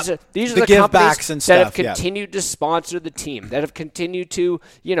 Like these are the companies and that have continued to sponsor the team, that have continued to,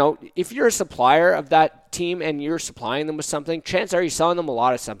 if you're a supplier of that team and you're supplying them with something, chances are you're selling them a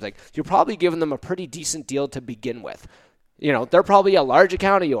lot of something. You're probably giving them a pretty decent deal to begin with. They're probably a large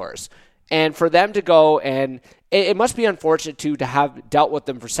account of yours. And for them to go, and it must be unfortunate to have dealt with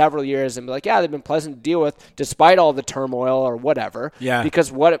them for several years and be like, yeah, they've been pleasant to deal with despite all the turmoil or whatever. Yeah.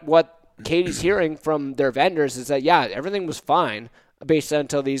 Because what Katie's hearing from their vendors is that, yeah, everything was fine based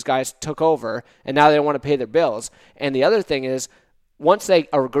until these guys took over, and now they don't want to pay their bills. And the other thing is, once they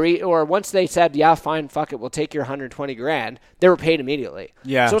agree, or once they said, yeah, fine, fuck it, we'll take your $120,000, they were paid immediately.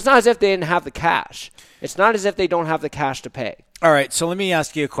 Yeah. So it's not as if they didn't have the cash. It's not as if they don't have the cash to pay. All right, so let me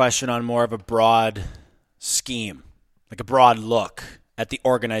ask you a question on more of a broad scheme, like a broad look at the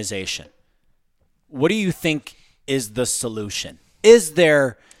organization. What do you think is the solution? Is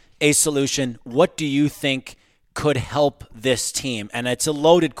there a solution? What do you think could help this team? And it's a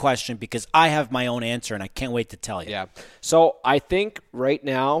loaded question because I have my own answer and I can't wait to tell you. Yeah. So I think right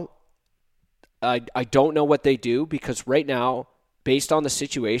now, I don't know what they do, because right now, based on the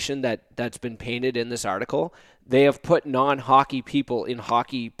situation that's been painted in this article, they have put non-hockey people in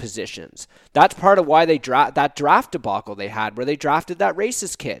hockey positions. That's part of why they that draft debacle they had, where they drafted that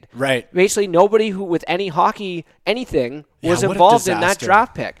racist kid. Right. Basically, nobody who with any hockey anything was involved in that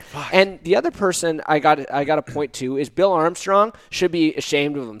draft pick. Fuck. And the other person I got to point to is Bill Armstrong should be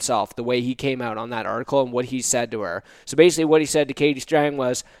ashamed of himself, the way he came out on that article and what he said to her. So basically, what he said to Katie Strang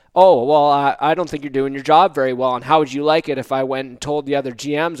was, oh, well, I don't think you're doing your job very well, and how would you like it if I went and told the other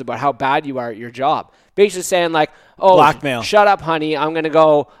GMs about how bad you are at your job? Basically saying like, oh, blackmail. Shut up, honey.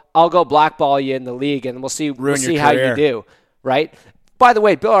 I'll go blackball you in the league, and we'll see how you do, right? By the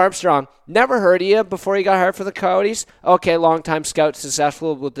way, Bill Armstrong, never heard of you before he got hired for the Coyotes. Okay, longtime scout,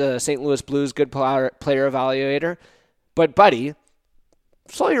 successful with the St. Louis Blues, good player evaluator. But, buddy,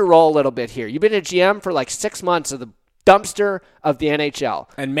 slow your roll a little bit here. You've been a GM for like 6 months of the dumpster of the NHL.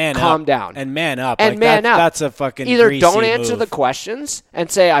 And calm down. And man up. And man up. That's a fucking either greasy don't answer move. the questions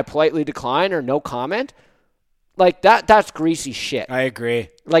and say I politely decline or no comment. Like that's greasy shit. I agree.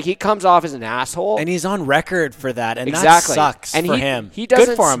 Like he comes off as an asshole. And he's on record for that. And exactly. that sucks and for him. He doesn't,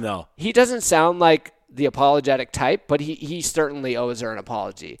 good for him, though. He doesn't sound like the apologetic type, but he certainly owes her an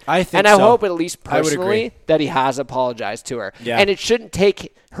apology. I think and so. I hope at least I would agree. personally that he has apologized to her. Yeah. And it shouldn't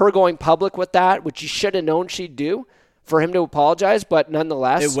take her going public with that, which you should have known she'd do, for him to apologize, but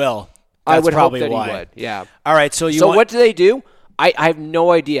nonetheless. It will. I would hope that why. he would. Yeah. All right, so what do they do? I have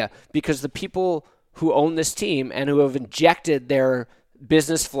no idea, because the people who own this team and who have injected their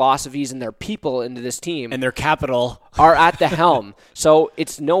business philosophies and their people into this team and their capital are at the helm. So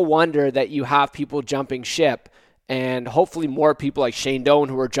it's no wonder that you have people jumping ship, and hopefully more people like Shane Doan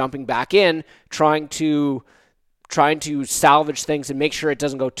who are jumping back in, trying to salvage things and make sure it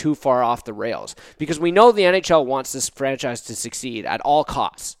doesn't go too far off the rails. Because we know the NHL wants this franchise to succeed at all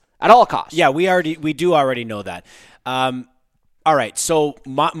costs. At all costs. Yeah, we do already know that. All right, so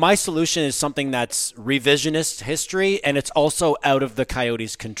my solution is something that's revisionist history, and it's also out of the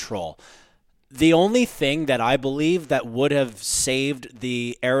Coyotes' control. The only thing that I believe that would have saved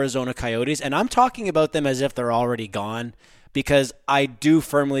the Arizona Coyotes, and I'm talking about them as if they're already gone, because I do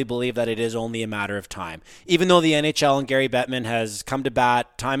firmly believe that it is only a matter of time. Even though the NHL and Gary Bettman has come to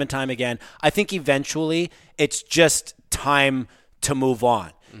bat time and time again, I think eventually it's just time to move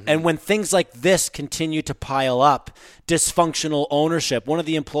on. And when things like this continue to pile up, dysfunctional ownership, one of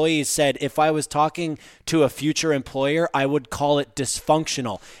the employees said, if I was talking to a future employer, I would call it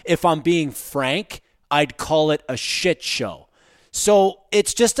dysfunctional. If I'm being frank, I'd call it a shit show. So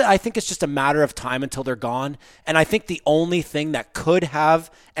I think it's just a matter of time until they're gone. And I think the only thing that could have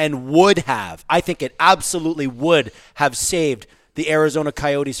and would have, I think it absolutely would have saved the Arizona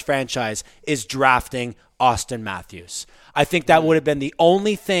Coyotes franchise is drafting Auston Matthews. I think that would have been the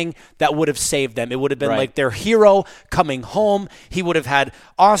only thing that would have saved them. It would have been like their hero coming home. He would have had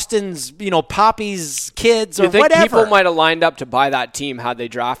Austin's, Poppy's kids or think whatever. People might have lined up to buy that team had they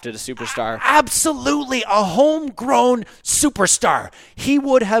drafted a superstar. Absolutely, a homegrown superstar. He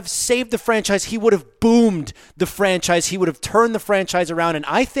would have saved the franchise. He would have boomed the franchise. He would have turned the franchise around. And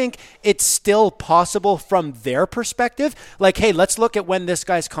I think it's still possible from their perspective. Like, hey, let's look at when this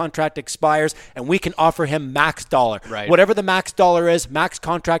guy's contract expires and we can offer him max dollar. Right. Whatever the max dollar is, max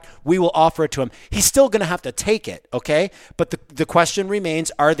contract, we will offer it to him. He's still going to have to take it, okay? But the question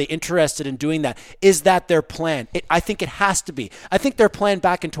remains, are they interested in doing that? Is that their plan? I think it has to be. I think their plan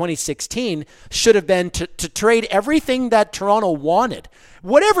back in 2016 should have been to trade everything that Toronto wanted.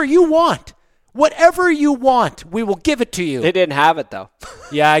 Whatever you want. Whatever you want, we will give it to you. They didn't have it, though.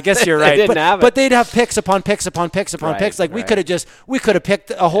 Yeah, I guess you're right. They didn't have it. But they'd have picks upon picks upon picks upon picks. Like we could have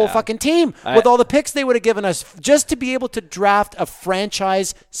picked a whole fucking team with all the picks they would have given us just to be able to draft a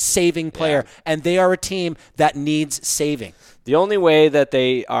franchise-saving player. Yeah. And they are a team that needs saving. The only way that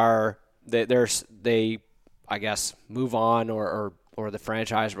they I guess move on or the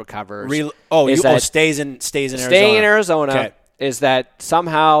franchise recovers. Stays in Arizona. Staying in Arizona. Okay. Is that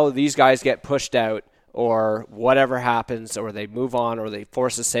somehow these guys get pushed out or whatever happens or they move on or they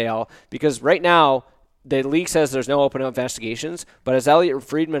force a sale. Because right now, the league says there's no open investigations, but as Elliot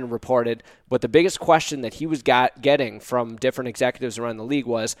Friedman reported, what the biggest question that he was getting from different executives around the league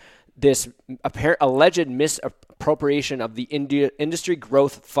was this alleged misappropriation of the Industry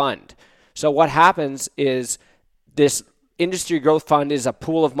Growth Fund. So what happens is this Industry Growth Fund is a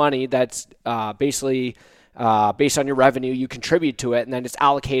pool of money that's basically... based on your revenue, you contribute to it, and then it's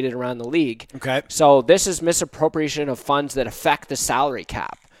allocated around the league. Okay. So this is misappropriation of funds that affect the salary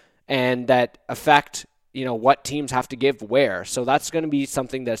cap and that affect, what teams have to give where. So that's going to be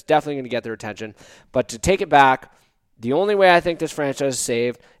something that's definitely going to get their attention. But to take it back, the only way I think this franchise is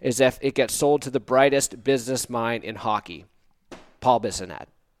saved is if it gets sold to the brightest business mind in hockey, Paul Bissonnette.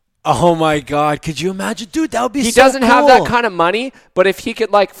 Oh my God! Could you imagine, dude? That would be. He so doesn't cool. have that kind of money, but if he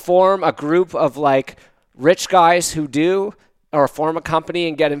could form a group of rich guys who do, or form a company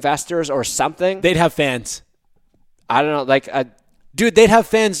and get investors or something. They'd have fans. I don't know, dude, they'd have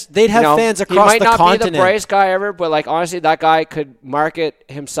fans. They'd have fans across the continent. He might not be the brightest guy ever, but honestly, that guy could market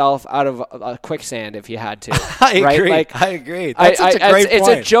himself out of a quicksand if he had to. I agree. I agree. That's such a great point. It's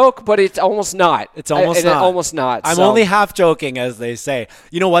a joke, but it's almost not. It's almost not. I'm only half joking, as they say.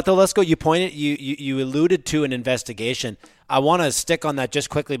 You know what, though? Let's go. You pointed. You alluded to an investigation. I want to stick on that just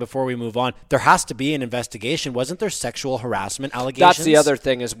quickly before we move on. There has to be an investigation. Wasn't there sexual harassment allegations? That's the other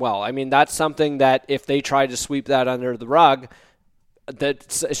thing as well. I mean, that's something that if they try to sweep that under the rug,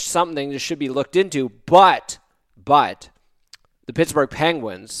 that's something that should be looked into. But the Pittsburgh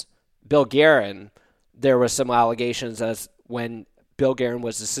Penguins, Bill Guerin, there was some allegations as when Bill Guerin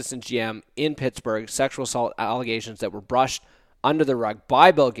was assistant GM in Pittsburgh, sexual assault allegations that were brushed under the rug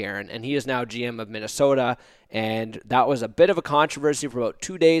by Bill Guerin, and he is now GM of Minnesota, and that was a bit of a controversy for about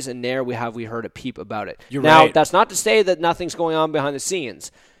 2 days, and there we heard a peep about it. Now, that's not to say that nothing's going on behind the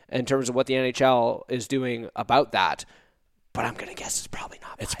scenes in terms of what the NHL is doing about that, but I'm going to guess it's probably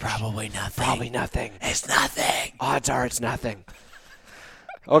not much. It's probably nothing. Probably nothing. It's nothing. Odds are it's nothing.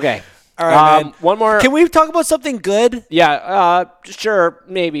 Okay. All right, man. One more. Can we talk about something good? Yeah, sure,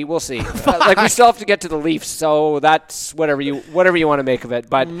 maybe. We'll see. We still have to get to the Leafs, so that's whatever you want to make of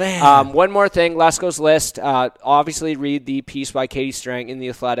it. But one more thing, Lesko's List. Obviously, read the piece by Katie Strang in The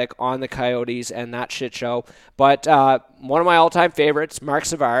Athletic on the Coyotes and that shit show. But one of my all-time favorites, Mark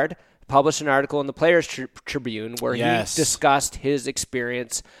Savard, published an article in the Players Tribune where he discussed his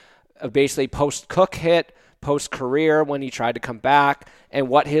experience of basically post-Cook hit, post-career when he tried to come back, and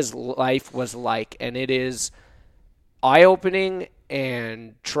what his life was like. And it is eye-opening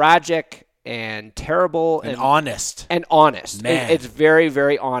and tragic and terrible. And honest. And honest. Man. It's very,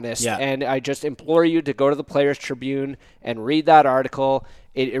 very honest. Yeah. And I just implore you to go to the Players Tribune and read that article.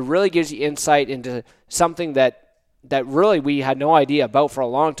 It really gives you insight into something that really we had no idea about for a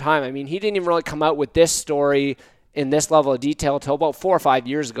long time. I mean, he didn't even really come out with this story in this level of detail until about 4 or 5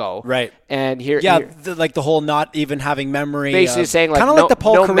 years ago. Right. And here, the whole not even having memory. Basically saying kind of like the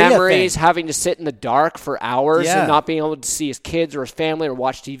Paul no Kariya memories, thing. having to sit in the dark for hours Yeah. and not being able to see his kids or his family or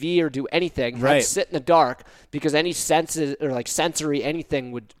watch TV or do anything. Had Right. to sit in the dark because any senses or like sensory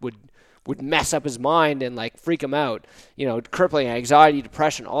anything would mess up his mind and like freak him out. Crippling anxiety,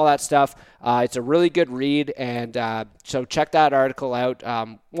 depression, all that stuff. It's a really good read, and so check that article out.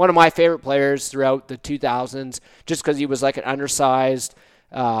 One of my favorite players throughout the 2000s, just because he was like an undersized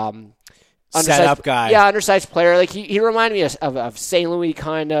Set-up guy. Yeah, undersized player. Like he reminded me of St. Louis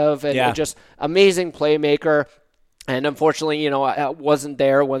kind of, and just amazing playmaker. And unfortunately, I wasn't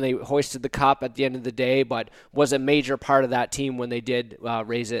there when they hoisted the cup at the end of the day, but was a major part of that team when they did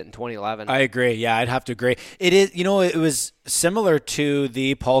raise it in 2011. I agree. Yeah, I'd have to agree. It is. It was similar to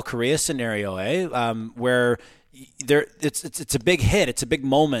the Paul Kariya scenario, where it's a big hit. It's a big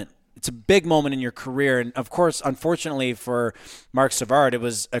moment. It's a big moment in your career, and of course, unfortunately for Marc Savard, it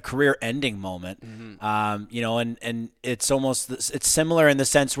was a career-ending moment. Mm-hmm. And it's similar in the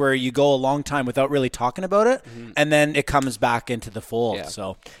sense where you go a long time without really talking about it, and then it comes back into the fold. Yeah.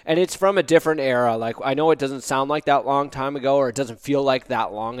 So, and it's from a different era. Like I know it doesn't sound like that long time ago, or it doesn't feel like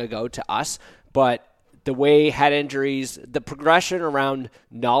that long ago to us, but the way head injuries, the progression around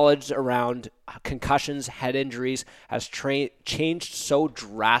knowledge around concussions, head injuries has changed so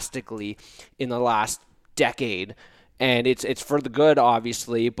drastically in the last decade. And it's for the good,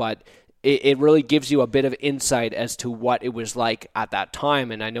 obviously, but it really gives you a bit of insight as to what it was like at that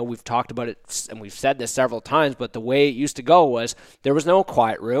time. And I know we've talked about it and we've said this several times, but the way it used to go was there was no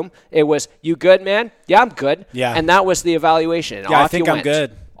quiet room. It was, you good, man? Yeah, I'm good. Yeah. And that was the evaluation. Yeah, I think I'm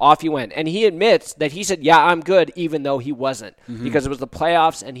good. Off you went. And he admits that he said, yeah, I'm good, even though he wasn't. Because it was the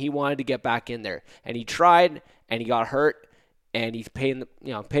playoffs and he wanted to get back in there. And he tried and he got hurt and he's paid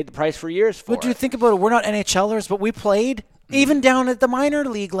the price for years for What do you think about it? We're not NHLers, but we played. Even down at the minor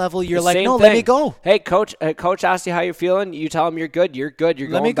league level, you're like, no, let me go. Hey, coach asked you how you're feeling. You tell him you're good. You're good. You're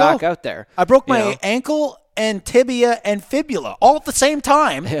going back out there. I broke my ankle and tibia and fibula all at the same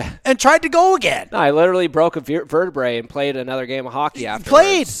time and tried to go again. No, I literally broke a vertebrae and played another game of hockey afterwards.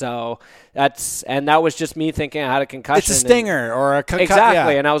 Played. So that was just me thinking I had a concussion. It's a stinger or a concussion.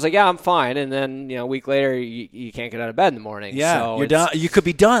 Exactly. Yeah. And I was like, yeah, I'm fine. And then, a week later, you can't get out of bed in the morning. Yeah, so you're done. You could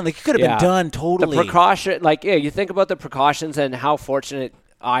be done. Like, you could have been done totally. The precaution, you think about the precautions and how fortunate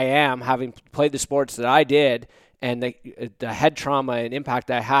I am having played the sports that I did and the head trauma and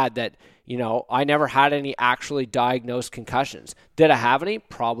impact I had that, I never had any actually diagnosed concussions. Did I have any?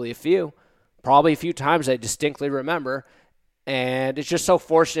 Probably a few. Probably a few times I distinctly remember. And it's just so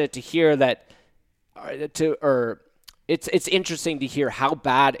fortunate to hear that it's interesting to hear how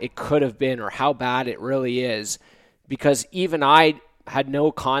bad it could have been or how bad it really is, because even I had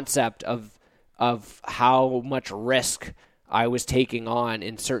no concept of how much risk I was taking on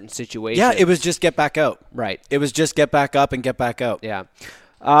in certain situations. Yeah, it was just get back out. Right. It was just get back up and get back out. Yeah.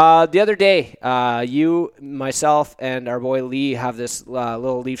 The other day, you, myself, and our boy Lee have this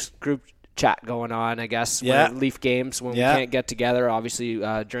little Leafs group chat going on, I guess. Leaf games when we can't get together, obviously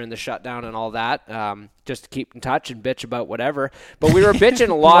during the shutdown and all that, just to keep in touch and bitch about whatever. But we were bitching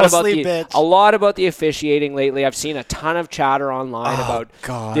a lot about the officiating lately. I've seen a ton of chatter online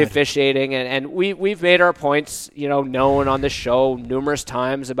about the officiating, and we've made our points, known on the show numerous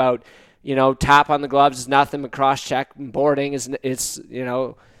times about. Tap on the gloves is nothing, but cross-check and boarding it's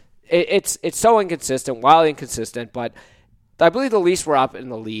so inconsistent, wildly inconsistent. But I believe the Leafs were up in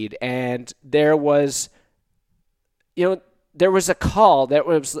the lead, and there was a call that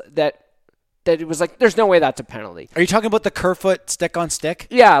it was like, there's no way that's a penalty. Are you talking about the Kerfoot stick on stick?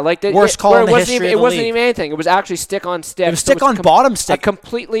 Yeah, like the worst call in the history of the league. It wasn't even anything. It was actually stick on stick. It was stick on bottom stick. A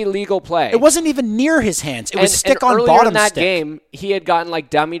completely legal play. It wasn't even near his hands. It was stick on bottom stick. Earlier in that game, he had gotten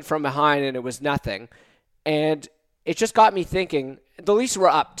dummied from behind, and it was nothing. And it just got me thinking. The Leafs were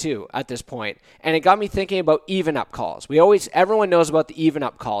up too at this point, and it got me thinking about even up calls. Everyone knows about the even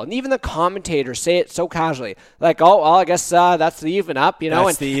up call, and even the commentators say it so casually, like, "Oh, well, I guess that's the even up,"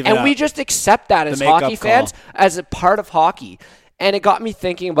 and we just accept that as hockey fans as a part of hockey. And it got me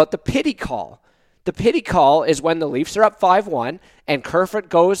thinking about the pity call. The pity call is when the Leafs are up 5-1, and Kerfoot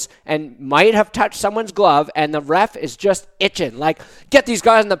goes and might have touched someone's glove, and the ref is just itching, like, "Get these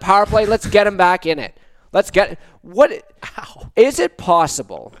guys in the power play. Let's get them back in it." Is it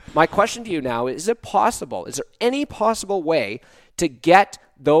possible? My question to you now is it possible? Is there any possible way to get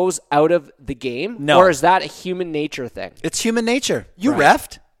those out of the game? No. Or is that a human nature thing? It's human nature. You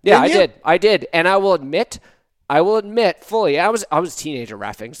reffed? Yeah, I did. And I will admit fully, I was a teenager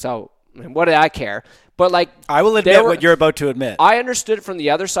reffing, so what did I care? But like, I will admit what you're about to admit. I understood it from the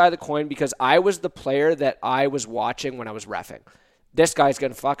other side of the coin because I was the player that I was watching when I was reffing. This guy's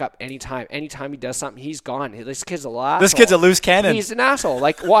going to fuck up anytime. Anytime he does something, he's gone. This kid's a lot. This kid's a loose cannon. He's an asshole.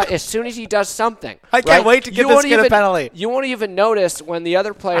 Like, what? As soon as he does something. I can't wait to give this kid a penalty. You won't even notice when the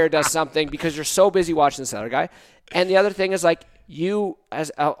other player does something because you're so busy watching this other guy. And the other thing is, like, you, as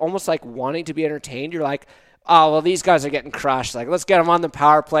almost like wanting to be entertained, you're like, oh, well, these guys are getting crushed. Like, let's get them on the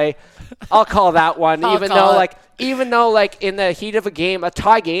power play. I'll call that one. Even though, in the heat of a game, a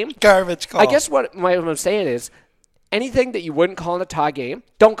tie game. Garbage call. I guess what I'm saying is, anything that you wouldn't call in a tie game,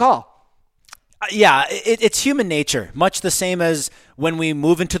 don't call. Yeah, it's human nature. Much the same as when we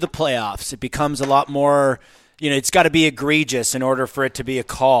move into the playoffs. It becomes a lot more, it's got to be egregious in order for it to be a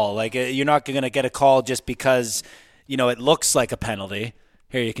call. Like, you're not going to get a call just because, it looks like a penalty.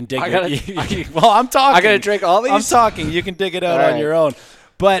 Here, you can dig it. Well, I'm talking. I got to drink all these? I'm talking. You can dig it out on your own.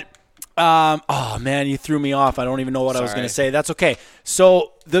 But, oh, man, you threw me off. I don't even know what I was going to say. That's okay.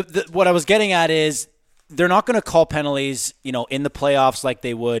 So what I was getting at is, they're not going to call penalties, in the playoffs like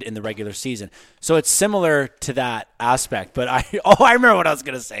they would in the regular season. So it's similar to that aspect. But I remember what I was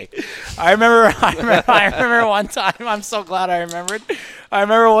going to say. I remember one time. I'm so glad I remembered. I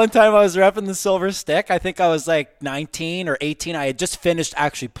remember one time I was repping the Silver Stick. I think I was like 19 or 18. I had just finished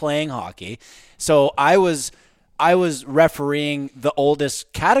actually playing hockey. So I was refereeing the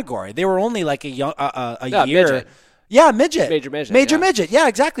oldest category. They were only like a year. Midget. Yeah, midget. Major midget. Yeah,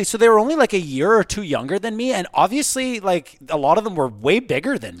 exactly. So they were only like a year or two younger than me. And obviously, like, a lot of them were way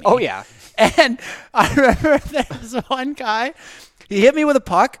bigger than me. Oh, yeah. And I remember there was one guy, he hit me with a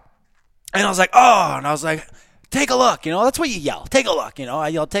puck. And I was like, oh. And I was like, take a look. That's what you yell. Take a look. I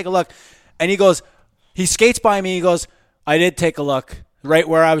yell, take a look. And he skates by me. He goes, I did take a look right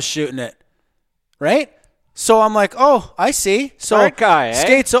where I was shooting it. Right? So I'm like, oh, I see. So smart guy,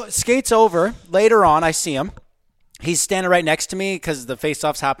 skates over. Later on, I see him. He's standing right next to me because the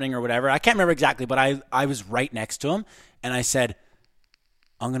face-off's happening or whatever. I can't remember exactly, but I was right next to him, and I said,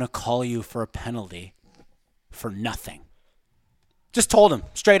 I'm going to call you for a penalty for nothing. Just told him,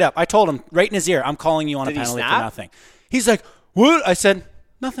 straight up. I told him right in his ear, I'm calling you on a penalty for nothing. He's like, what? I said,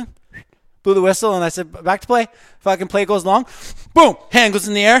 nothing. Blew the whistle, and I said, back to play. Fucking play goes long. Boom. Hand goes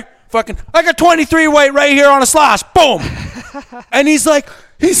in the air. Fucking, I got 23 weight right here on a slash. Boom. And he's like,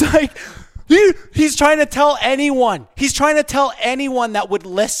 he's trying to tell anyone. He's trying to tell anyone that would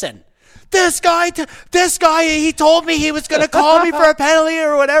listen. This guy, he told me he was going to call me for a penalty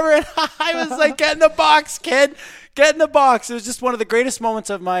or whatever. And I was like, get in the box, kid. Get in the box. It was just one of the greatest moments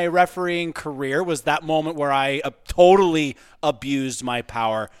of my refereeing career was that moment where I totally abused my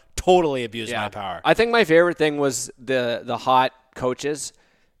power. My power. I think my favorite thing was the hot coaches.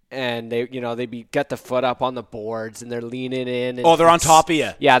 And they get the foot up on the boards and they're leaning in. And they're on top of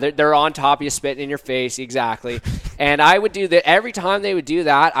you. Yeah, they're on top of you, spitting in your face, exactly. And I would do that every time they would do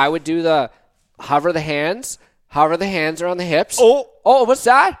that. I would do the hover the hands around the hips. Oh, what's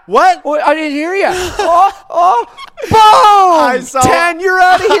that? What? I didn't hear you. Boom! 10, you're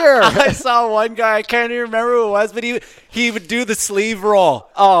out of here. I saw one guy, I can't even remember who it was, but he would do the sleeve roll.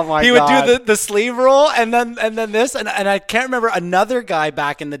 Oh my God. He would do the sleeve roll and then this, and I can't remember another guy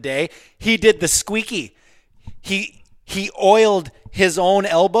back in the day, he did the squeaky. He oiled his own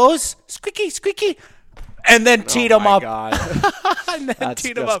elbows, squeaky, and then teed him up. God. And then that's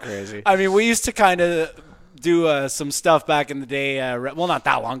crazy. I mean, we used to kind of do some stuff back in the day. Well, not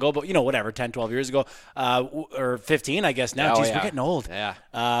that long ago, but whatever, 10, 12 years ago, or 15, I guess now. We're getting old. Yeah.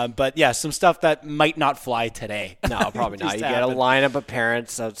 But yeah, some stuff that might not fly today. No, probably not. You get a lineup of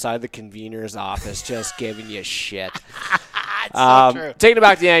parents outside the convener's office just giving you shit. It's so true. Taking it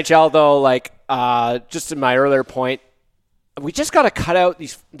back to the NHL, though, just in my earlier point, we just got to cut out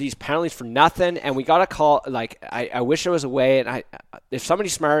these penalties for nothing, and we got to call. Like, I wish there was a way, and if somebody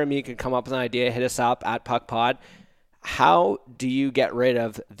smarter than me could come up with an idea, hit us up at PuckPod. How do you get rid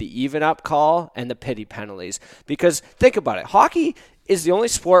of the even up call and the pity penalties? Because think about it, hockey is the only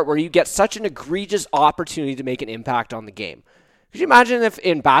sport where you get such an egregious opportunity to make an impact on the game. Could you imagine if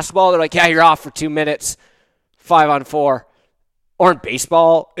in basketball they're like, yeah, you're off for 2 minutes, 5-on-4. Or in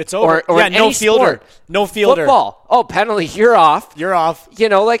baseball. It's over. Or in no fielder. Sport. No fielder. Football. Oh, penalty. You're off. It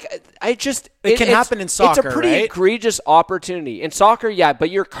can happen in soccer, it's a pretty egregious opportunity. In soccer, yeah,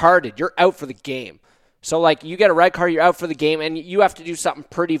 but you're carded. You're out for the game. So, you get a red card, you're out for the game, and you have to do something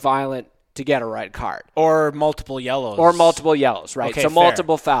pretty violent to get a red card. Or multiple yellows. Right? Okay, so fair.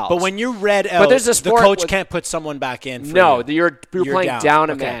 multiple fouls. But when you're red out, the coach can't put someone back in for No, you. you're playing down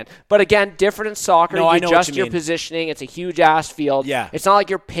a man. But again, different in soccer. No, you I know adjust what you your mean. positioning. It's a huge-ass field. Yeah. It's not like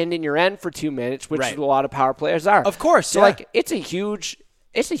you're pinned in your end for 2 minutes, which Right. is a lot of power players are. Of course, So, yeah. it's a huge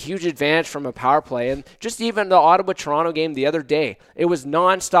it's a huge advantage from a power play. And just even the Ottawa-Toronto game the other day, it was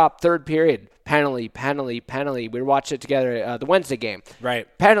nonstop third period. Penalty. We watched it together, the Wednesday game. Right.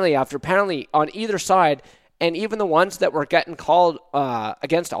 Penalty after penalty on either side. And even the ones that were getting called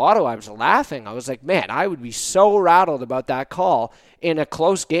against Ottawa, I was laughing. I was like, man, I would be so rattled about that call in a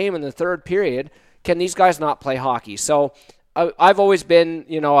close game in the third period. Can these guys not play hockey? So I've always been,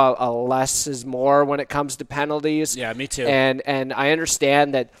 a less is more when it comes to penalties. Yeah, me too. And I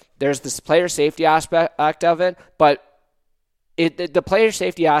understand that there's this player safety aspect of it, but the player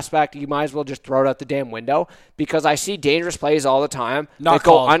safety aspect, you might as well just throw it out the damn window, because I see dangerous plays all the time that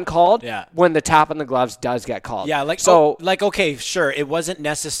go uncalled when the tap on the gloves does get called. Yeah, okay, sure, it wasn't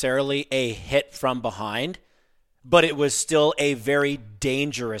necessarily a hit from behind, but it was still a very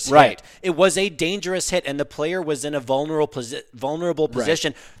dangerous hit. It was a dangerous hit, and the player was in a vulnerable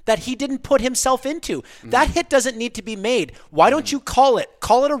position that he didn't put himself into. That hit doesn't need to be made. Why don't you call it?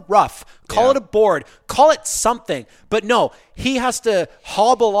 Call it a rough. Call it a board. Call it something. But no, he has to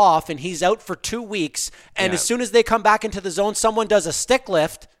hobble off, and he's out for 2 weeks, and as soon as they come back into the zone, someone does a stick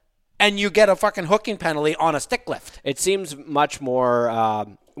lift, and you get a fucking hooking penalty on a stick lift. It seems much more...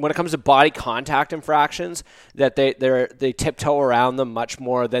 when it comes to body contact infractions, that they tiptoe around them much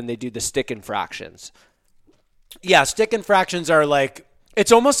more than they do the stick infractions. Yeah, stick infractions are like,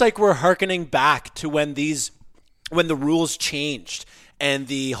 it's almost like we're hearkening back to when the rules changed and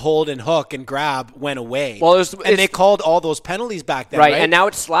the hold and hook and grab went away. Well, they called all those penalties back then, right? And now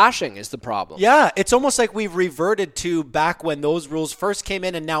it's slashing is the problem. Yeah, it's almost like we've reverted to back when those rules first came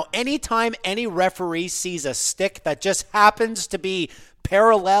in, and now anytime any referee sees a stick that just happens to be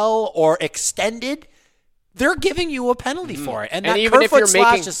parallel or extended, they're giving you a penalty for it. And that Kerfoot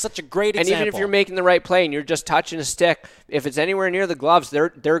slash is such a great example. And even if you're making the right play and you're just touching a stick, if it's anywhere near the gloves, they're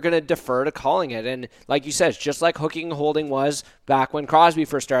going to defer to calling it. And like you said, it's just like hooking and holding was back when Crosby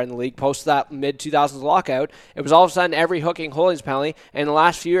first started in the league, post that mid-2000s lockout. It was all of a sudden every hooking and holding penalty, and in the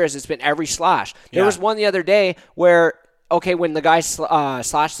last few years it's been every slash. There was one the other day where, when the guy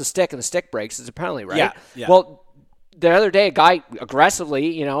slashed the stick and the stick breaks, it's a penalty, right? Yeah. Well, the other day, a guy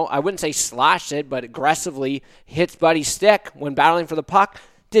aggressively, I wouldn't say slashed it, but aggressively hits Buddy's stick when battling for the puck.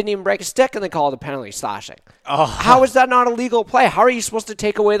 Didn't even break a stick, and they called a penalty slashing. Oh. How is that not a legal play? How are you supposed to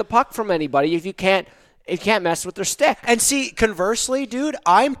take away the puck from anybody if you can't mess with their stick? And see, conversely, dude,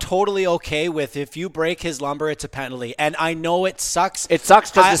 I'm totally okay with if you break his lumber, it's a penalty. And I know it sucks. It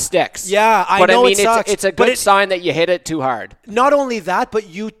sucks because it sticks. Yeah, I know it sucks. It's a good sign that you hit it too hard. Not only that, but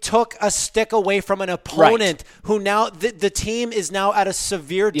you took a stick away from an opponent who now, the team is now at a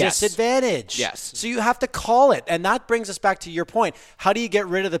severe disadvantage. Yes. So you have to call it. And that brings us back to your point. How do you get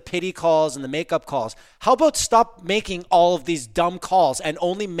rid of the pity calls and the makeup calls? How about stop making all of these dumb calls and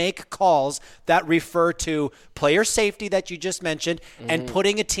only make calls that refer to player safety that you just mentioned and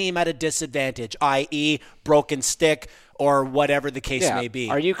putting a team at a disadvantage, i.e. broken stick or whatever the case may be.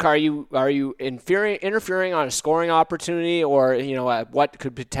 Are you interfering on a scoring opportunity, or what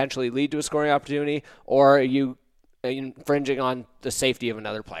could potentially lead to a scoring opportunity, or are you infringing on the safety of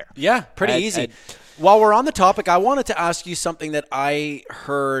another player? Yeah, pretty easy. While we're on the topic, I wanted to ask you something that I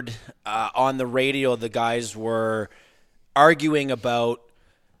heard on the radio. The guys were arguing about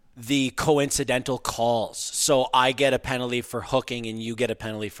the coincidental calls. So I get a penalty for hooking and you get a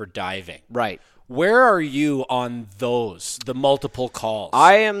penalty for diving. Right. Where are you on those, the multiple calls?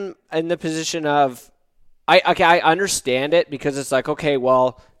 I am in the position of, I understand it, because it's like, okay,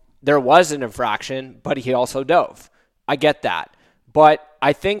 well, there was an infraction, but he also dove. I get that. But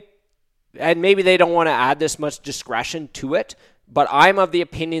I think, and maybe they don't want to add this much discretion to it, but I'm of the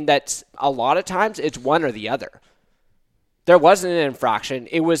opinion that a lot of times it's one or the other. There wasn't an infraction.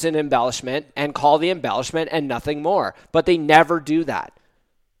 It was an embellishment, and call the embellishment and nothing more. But they never do that.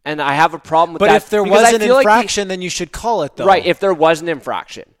 And I have a problem with that. But if there was an infraction, then you should call it, though. Right, if there was an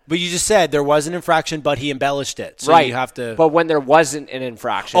infraction. But you just said there was an infraction, but he embellished it. So right. You have to. But when there wasn't an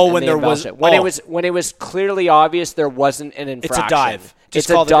infraction. Oh, when there was. When it was clearly obvious there wasn't an infraction. It's a dive. It's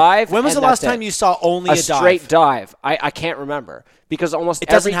a dive. When was the last time you saw only a dive? A straight dive. I can't remember, because almost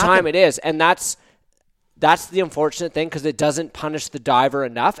every time it is, and that's the unfortunate thing, because it doesn't punish the diver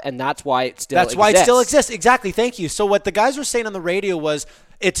enough, and that's why it still exists. That's why it still exists. Exactly. Thank you. So what the guys were saying on the radio was,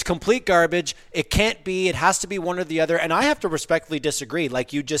 it's complete garbage. It can't be. It has to be one or the other. And I have to respectfully disagree.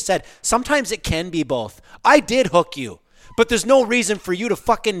 Like you just said, sometimes it can be both. I did hook you, but there's no reason for you to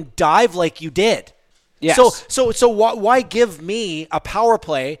fucking dive like you did. Yes. So why give me a power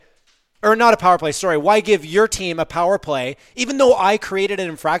play? Or not a power play, sorry. Why give your team a power play? Even though I created an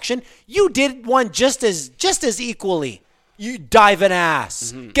infraction, you did one just as equally. You dive an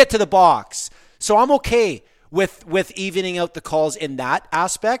ass. Mm-hmm. Get to the box. So I'm okay with evening out the calls in that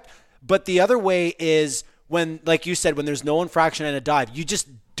aspect. But the other way is when, like you said, when there's no infraction and a dive, you just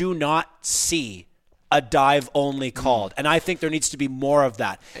do not see a dive only called. And I think there needs to be more of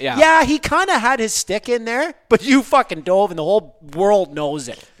that. Yeah, he kind of had his stick in there, but you fucking dove and the whole world knows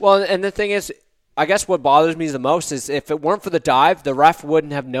it. Well, and the thing is, I guess what bothers me the most is if it weren't for the dive, the ref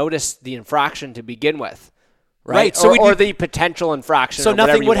wouldn't have noticed the infraction to begin with. Right. So or the potential infraction. So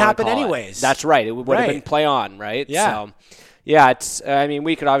nothing would happen anyways. That's right. It would have been play on, right? Yeah. So, yeah, I mean,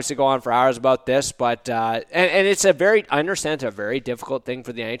 we could obviously go on for hours about this, but and it's I understand it's a very difficult thing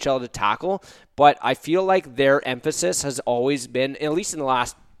for the NHL to tackle, but I feel like their emphasis has always been, at least in the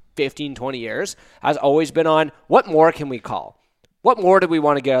last 15, 20 years, has always been on what more can we call? What more do we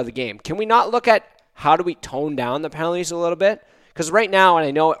want to get out of the game? Can we not look at how do we tone down the penalties a little bit? Because right now, and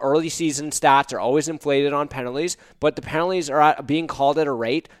I know early season stats are always inflated on penalties, but the penalties are being called at a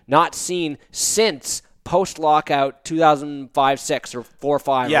rate not seen since post-lockout 2005-6 or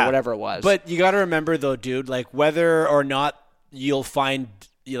 4-5 or whatever it was. But you got to remember, though, dude, like whether or not you'll find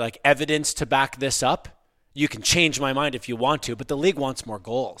like evidence to back this up, you can change my mind if you want to, but the league wants more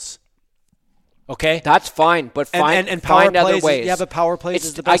goals. Okay? That's fine, but find power other plays, ways. Yeah, but power plays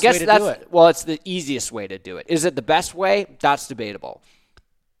is the best way to do it. Well, it's the easiest way to do it. Is it the best way? That's debatable.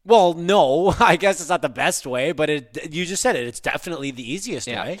 Well, no, I guess it's not the best way, but you just said it. It's definitely the easiest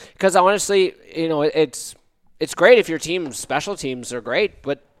way. Because honestly, it's great if your team's special teams are great,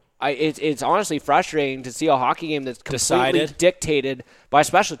 but it's honestly frustrating to see a hockey game that's completely dictated by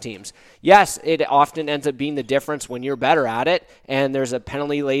special teams. Yes, it often ends up being the difference when you're better at it, and there's a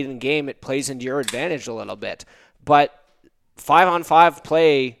penalty-laden game. It plays into your advantage a little bit. But 5-on-5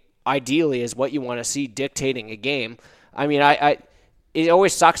 play, ideally, is what you want to see dictating a game. I mean, it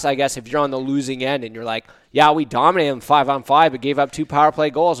always sucks, I guess, if you're on the losing end and you're like, yeah, we dominated them 5-on-5 but gave up 2 power play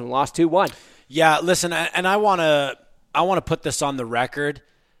goals and lost 2-1. Yeah, listen, and I want to put this on the record.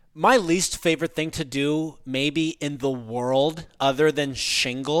 My least favorite thing to do, maybe in the world, other than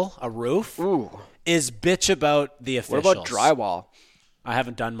shingle a roof, is bitch about the officials. What about drywall? I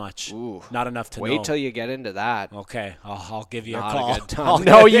haven't done much. Not enough to know. Wait till you get into that. Okay, I'll give you Not a call. A good time.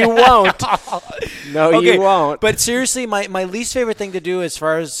 No, you won't. No, okay, you won't. But seriously, my least favorite thing to do as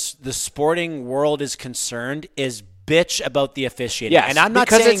far as the sporting world is concerned is bitch about the officiating. Yes, and I'm not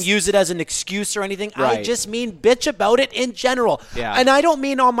saying use it as an excuse or anything. Right. I just mean bitch about it in general. Yeah. And I don't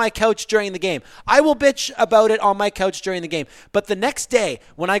mean on my couch during the game. I will bitch about it on my couch during the game. But the next day,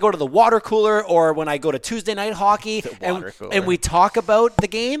 when I go to the water cooler or when I go to Tuesday night hockey and we talk about the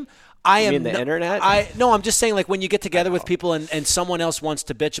game, You mean the internet? No, I'm just saying, like, when you get together with people and someone else wants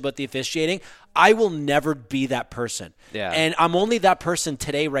to bitch about the officiating, I will never be that person. Yeah. And I'm only that person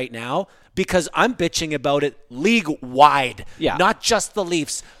today right now because I'm bitching about it league-wide. Yeah. Not just the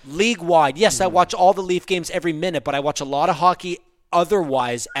Leafs, league-wide. Yes, I watch all the Leaf games every minute, but I watch a lot of hockey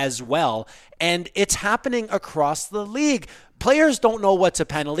otherwise as well. And it's happening across the league. Players don't know what's a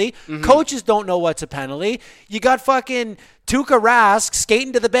penalty. Coaches don't know what's a penalty. You got fucking Tuukka Rask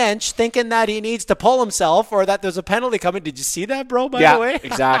skating to the bench thinking that he needs to pull himself or that there's a penalty coming. Did you see that, bro, by the way? Yeah,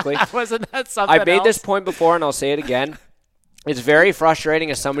 exactly. Wasn't that something I made else? this point before, and I'll say it again. It's very frustrating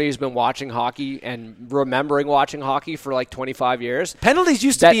as somebody who's been watching hockey and remembering watching hockey for like 25 years. Penalties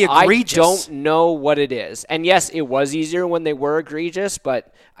used to be egregious. I don't know what it is. And yes, it was easier when they were egregious,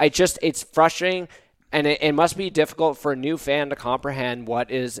 but it's frustrating. And it must be difficult for a new fan to comprehend what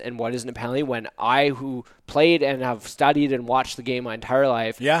is and what isn't a penalty when I, who played and have studied and watched the game my entire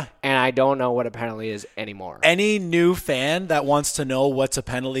life, and I don't know what a penalty is anymore. Any new fan that wants to know what's a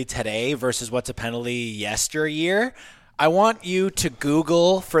penalty today versus what's a penalty yesteryear, I want you to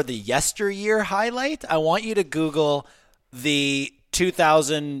Google for the yesteryear highlight. I want you to Google the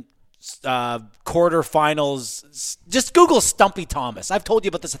 2000 quarterfinals. Just Google Stumpy Thomas. I've told you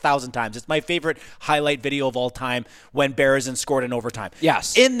about this 1,000 times. It's my favorite highlight video of all time when Berezin scored in overtime.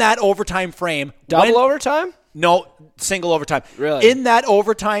 Yes. In that overtime frame. Double overtime? No, single overtime. Really? In that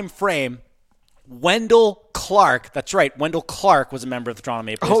overtime frame, Wendell Clark, that's right, Wendell Clark was a member of the Toronto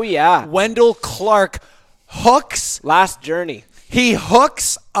Maple Leafs. Oh, yeah. Wendell Clark hooks. Last journey. He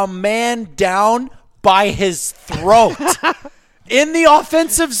hooks a man down by his throat. In the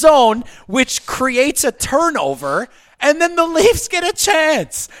offensive zone, which creates a turnover, and then the Leafs get a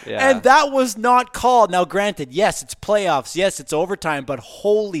chance. Yeah. And that was not called. Now, granted, yes, it's playoffs, yes, it's overtime, but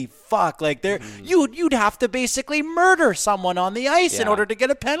holy fuck, like you'd have to basically murder someone on the ice in order to get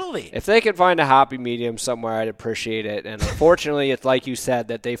a penalty. If they could find a happy medium somewhere, I'd appreciate it. And unfortunately, it's like you said,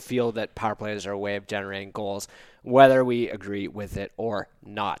 that they feel that power plays are a way of generating goals, whether we agree with it or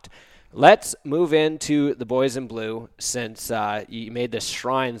not. Let's move into the boys in blue, since you made this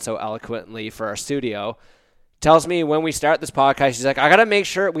shrine so eloquently for our studio. tells me when we start this podcast, he's like, we got to make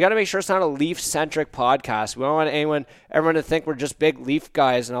sure it's not a Leaf-centric podcast. We don't want everyone to think we're just big Leaf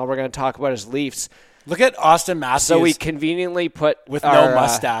guys and all we're going to talk about is Leafs. Look at Austin Matthews. So we conveniently put with no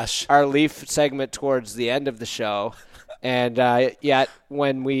mustache our Leaf segment towards the end of the show. And yet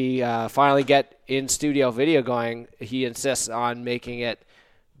when we finally get in studio video going, he insists on making it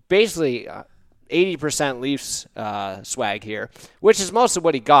basically 80% Leafs swag here, which is most of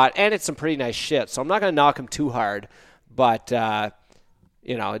what he got, and it's some pretty nice shit. So I'm not going to knock him too hard, but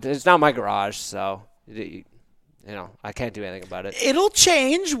it's not my garage, so I can't do anything about it. It'll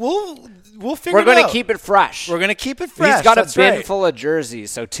change. We'll figure it out. We're going to keep it fresh. We're going to keep it fresh. He's got a bin full of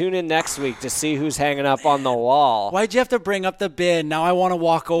jerseys, so tune in next week to see who's hanging up on the wall. Why'd you have to bring up the bin? Now I want to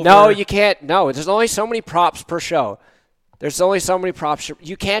walk over. No, you can't. No, there's only so many props per show. There's only so many props.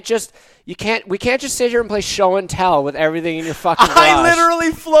 We can't just sit here and play show and tell with everything in your fucking garage. I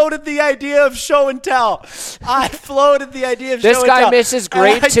literally floated the idea of show and tell. This guy misses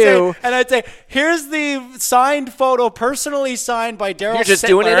grade 2. And I'd say, here's the signed photo, personally signed by Daryl You're just Sittler.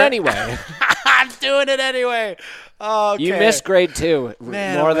 doing it anyway. I'm doing it anyway. Okay. You missed grade 2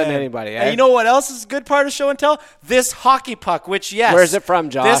 more than anybody. And you know what else is a good part of show and tell? This hockey puck, which, yes. Where's it from,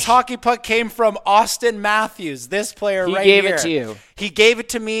 Josh? This hockey puck came from Austin Matthews, this player right He here. gave it to you. He gave it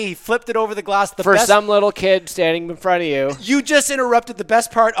to me. He flipped it over the glass. For some little kid standing in front of you. You just interrupted the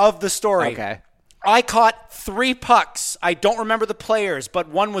best part of the story. Okay. I caught 3 pucks. I don't remember the players, but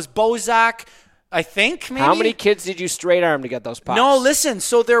one was Bozak, I think, maybe. How many kids did you straight arm to get those pucks? No, listen.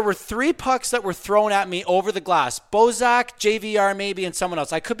 So there were 3 pucks that were thrown at me over the glass. Bozak, JVR maybe, and someone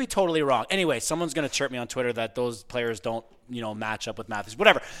else. I could be totally wrong. Anyway, someone's going to chirp me on Twitter that those players don't, match up with Matthews.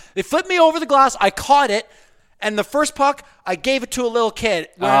 Whatever. They flipped me over the glass. I caught it. And the first puck, I gave it to a little kid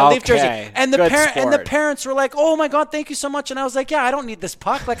wearing a Leaf jersey. And the parents were like, "Oh my God, thank you so much." And I was like, "Yeah, I don't need this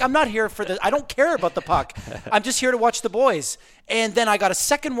puck. Like, I'm not here for this. I don't care about the puck. I'm just here to watch the boys." And then I got a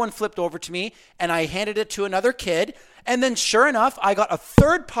second one flipped over to me, and I handed it to another kid. And then sure enough, I got a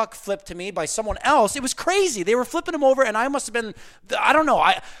third puck flipped to me by someone else. It was crazy. They were flipping them over, and I must have been, I don't know.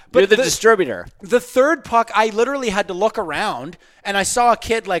 You're the distributor. The third puck, I literally had to look around, and I saw a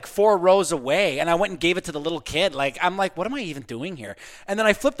kid like 4 rows away, and I went and gave it to the little kid. I'm like, what am I even doing here? And then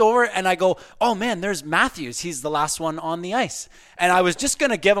I flipped over, and I go, oh, man, there's Matthews. He's the last one on the ice. And I was just going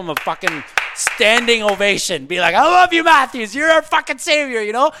to give him a fucking standing ovation. Be like, I love you, Matthews. You're our fucking savior,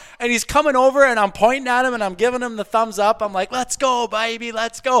 And he's coming over, and I'm pointing at him, and I'm giving him the thumbs up. I'm like, let's go, baby,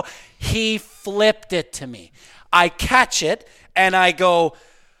 let's go. He flipped it to me. I catch it, and I go,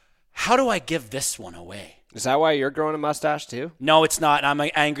 how do I give this one away? Is that why you're growing a mustache too? No, it's not. I'm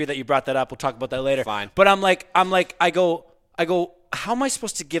angry that you brought that up. We'll talk about that later. Fine. But I go, how am I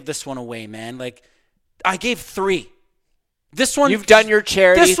supposed to give this one away, man? Like, I gave 3. This one. You've done your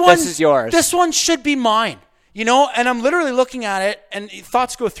charity. This is yours. This one should be mine. And I'm literally looking at it, and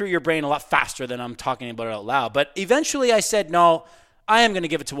thoughts go through your brain a lot faster than I'm talking about it out loud. But eventually I said, no, I am going to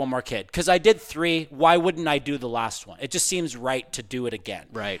give it to one more kid because I did 3. Why wouldn't I do the last one? It just seems right to do it again.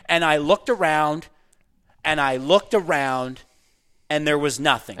 Right. And I looked around, and there was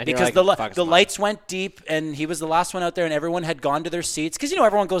nothing because the lights went deep, and he was the last one out there, and everyone had gone to their seats because,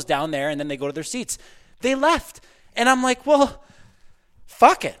 everyone goes down there, and then they go to their seats. They left. And I'm like, well,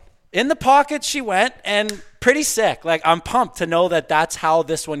 fuck it. In the pocket she went, and pretty sick. Like, I'm pumped to know that that's how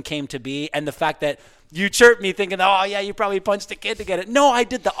this one came to be, and the fact that you chirped me thinking, oh, yeah, you probably punched a kid to get it. No, I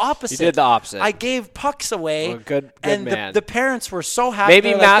did the opposite. You did the opposite. I gave pucks away. Well, good and man. The parents were so happy.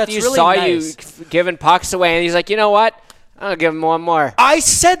 Maybe Matthew really saw nice. You giving pucks away, and he's like, you know what? I'll give him one more. I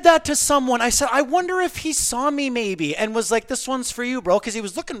said that to someone. I said, I wonder if he saw me maybe and was like, this one's for you, bro. Because he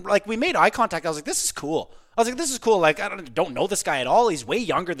was looking, like, we made eye contact. I was like, this is cool. Like, I don't know this guy at all. He's way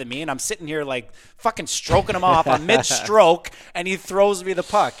younger than me, and I'm sitting here, like, fucking stroking him off. I'm mid-stroke, and he throws me the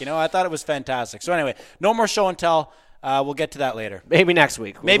puck. I thought it was fantastic. So, anyway, no more show and tell. We'll get to that later. Maybe next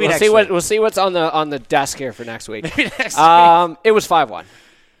week. We'll see week. We'll see what's on the desk here for next week. Maybe next week. It was 5-1.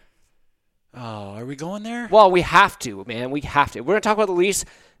 Oh, are we going there? Well, we have to, man. We have to. We're going to talk about the Leafs.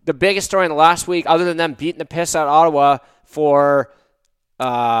 The biggest story in the last week, other than them beating the piss out of Ottawa for,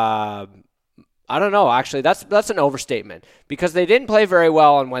 I don't know, actually. That's an overstatement because they didn't play very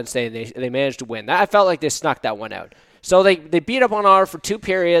well on Wednesday, and they managed to win. I felt like they snuck that one out. So they beat up on Ottawa for 2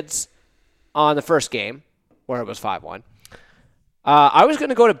 periods on the first game, where it was 5-1. I was going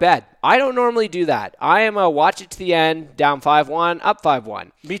to go to bed. I don't normally do that. I am a watch it to the end, down 5-1, up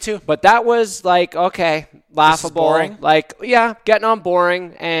 5-1. Me too. But that was like, okay, laughable. Boring. Like, yeah, getting on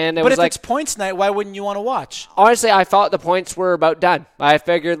boring. And it but was if like, it's points night, why wouldn't you want to watch? Honestly, I thought the points were about done. I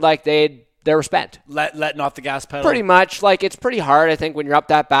figured like they were spent. Letting off the gas pedal? Pretty much. Like, it's pretty hard, I think, when you're up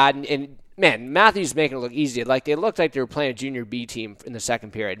that bad. And man, Matthews making it look easy. Like, they looked like they were playing a junior B team in the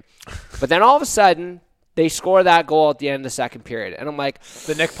second period. But then all of a sudden, they score that goal at the end of the second period. And I'm like,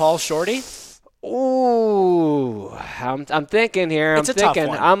 the Nick Paul shorty? ooh, I'm thinking here. It's a tough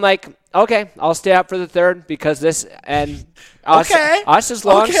one. I'm like, okay, I'll stay up for the third because this and us as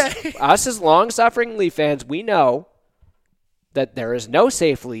long-suffering Leaf fans, we know that there is no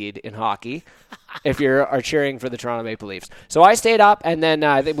safe lead in hockey if you are cheering for the Toronto Maple Leafs. So I stayed up, and then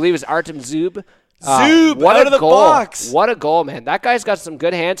I believe it was Artem Zub. What out of the box. What a goal, man. That guy's got some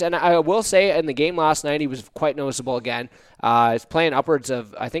good hands, and I will say in the game last night, he was quite noticeable again. He's playing upwards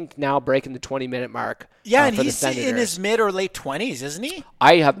of, I think, now breaking the 20-minute mark. Yeah, and he's in his mid or late 20s, isn't he?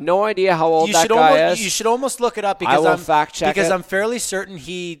 I have no idea how old that guy is. You should almost look it up because I will fact check because it. I'm fairly certain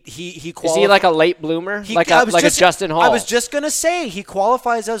he qualifies. Is he like a late bloomer? Like a Justin Hall? I was just going to say he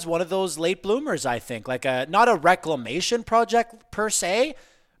qualifies as one of those late bloomers, I think. Like not a reclamation project per se.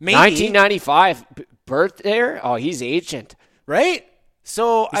 Maybe. 1995 birth there? Oh, he's ancient. Right?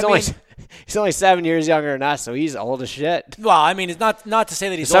 So, he's only 7 years younger than us, so he's old as shit. Well, I mean, it's not to say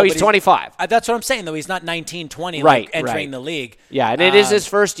that he's old. So he's 25. That's what I'm saying, though. He's not 19, 20, entering the league. Yeah, and it is his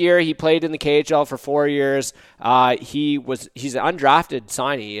first year. He played in the KHL for 4 years. He's an undrafted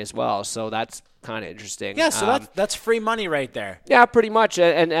signee as well, so that's kind of interesting. Yeah, so that's free money right there. Yeah, pretty much,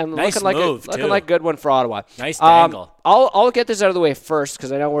 and nice looking like a good one for Ottawa. Nice dangle. I'll get this out of the way first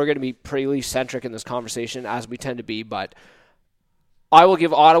because I know we're going to be pretty Leaf-centric in this conversation, as we tend to be, but I will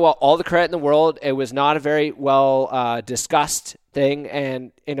give Ottawa all the credit in the world. It was not a very well discussed thing,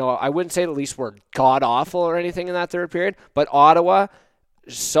 and I wouldn't say the Leafs were god-awful or anything in that third period, but Ottawa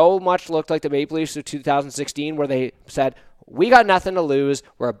so much looked like the Maple Leafs of 2016 where they said, we got nothing to lose.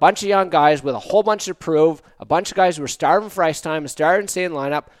 We're a bunch of young guys with a whole bunch to prove, a bunch of guys who were starving for ice time and started to stay in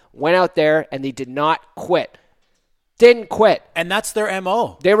lineup, went out there, and they did not quit. Didn't quit. And that's their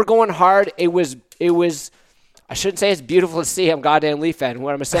MO. They were going hard. It was. I shouldn't say it's beautiful to see. I'm a goddamn Leaf fan.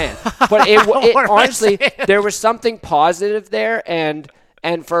 What am I saying? But it honestly, there was something positive there, and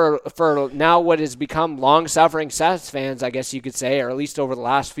for now what has become long-suffering Sens fans, I guess you could say, or at least over the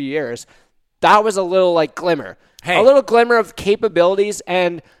last few years, that was a little like glimmer. Hey. A little glimmer of capabilities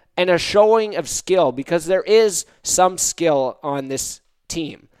and a showing of skill, because there is some skill on this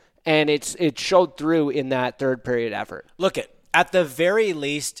team, and it showed through in that third period effort. Look, at the very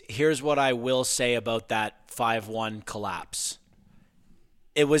least, here's what I will say about that 5-1 collapse.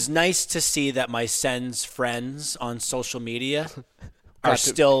 It was nice to see that my Sens friends on social media are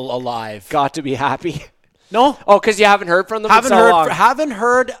still alive. Got to be happy. No? Oh, because you haven't heard from them in so long. Haven't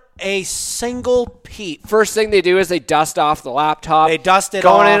heard a single peep. First thing they do is they dust off the laptop. They dust it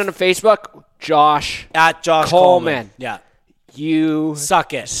Going off. in on Facebook, Josh. At Josh Coleman. Yeah. You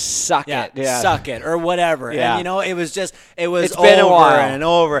suck it. Suck it. Yeah. Suck it. Or whatever. Yeah. And, it was it's over been a while. and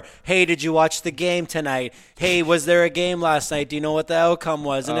over. Hey, did you watch the game tonight? Hey, was there a game last night? Do you know what the outcome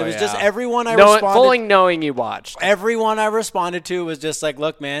was? And it was just everyone I responded. Fully knowing you watched. Everyone I responded to was just like,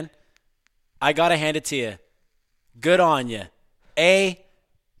 look, man, I got to hand it to you. Good on you.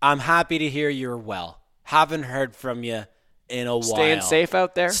 I'm happy to hear you're well. Haven't heard from you in a while. Staying safe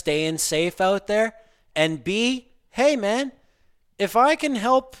out there. And B, hey, man, if I can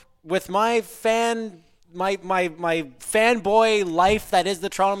help with my fanboy life that is the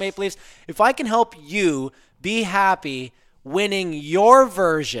Toronto Maple Leafs, if I can help you be happy winning your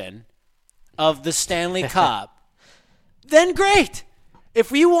version of the Stanley Cup, then great.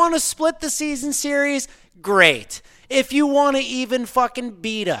 If you want to split the season series, great. If you want to even fucking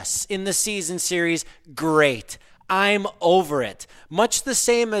beat us in the season series, great. I'm over it. Much the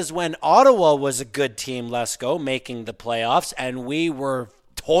same as when Ottawa was a good team, let's go, making the playoffs, and we were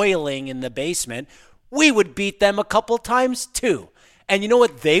toiling in the basement, we would beat them a couple times too. And you know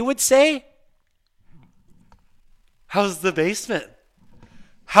what they would say? How's the basement?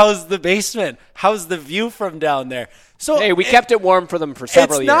 How's the basement? How's the view from down there? So hey, we kept it warm for them for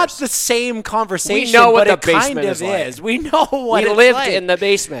several years. It's not the same conversation, we know what but the it basement kind of is. We know what we it's lived like. in the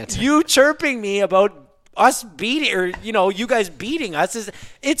basement. You chirping me about us beating, or you guys beating us,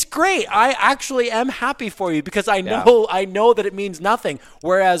 it's great. I actually am happy for you because I know that it means nothing.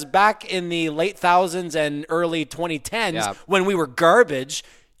 Whereas back in the late thousands and early 2010s, when we were garbage,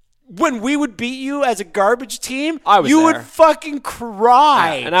 when we would beat you as a garbage team, you would fucking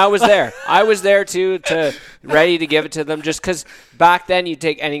cry. Yeah, and I was there. I was there too, ready to give it to them, just because back then you'd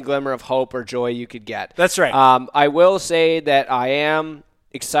take any glimmer of hope or joy you could get. That's right. I will say that I am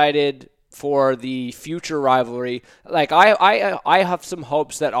excited for the future rivalry. Like I have some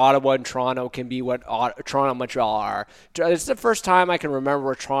hopes that Ottawa and Toronto can be what Toronto and Montreal are. It's the first time I can remember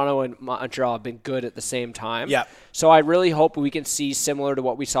where Toronto and Montreal have been good at the same time. Yeah. So I really hope we can see similar to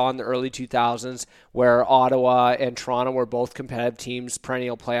what we saw in the early 2000s, where Ottawa and Toronto were both competitive teams,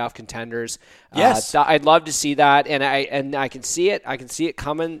 perennial playoff contenders. Yes, I'd love to see that, and I can see it. I can see it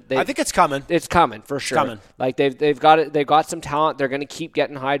coming. I think it's coming. It's coming for sure. It's coming. Like they've got it. They've got some talent. They're going to keep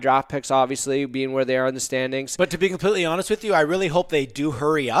getting high draft picks, obviously, being where they are in the standings. But to be completely honest with you, I really hope they do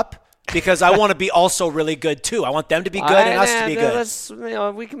hurry up. Because I want to be also really good too. I want them to be good and us to be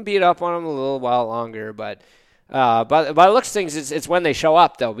good. We can beat up on them a little while longer, but by the looks of things, it's when they show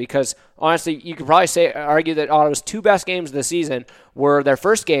up though. Because honestly, you could probably argue that Ottawa's 2 best games of the season were their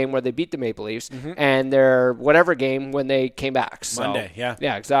first game where they beat the Maple Leafs, and their whatever game when they came back. So, Monday, yeah,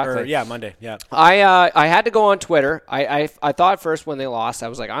 exactly. Monday, yeah. I had to go on Twitter. I thought first when they lost, I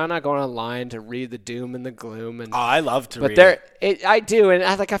was like, I'm not going online to read the doom and the gloom. And I love to read. But I do, and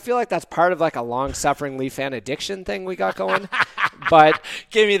I feel like that's part of like a long-suffering Leaf fan addiction thing we got going. But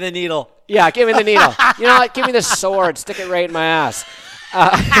give me the needle. Yeah, give me the needle. You know what? Give me the sword. Stick it right in my ass.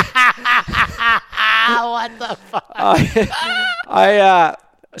 What the fuck?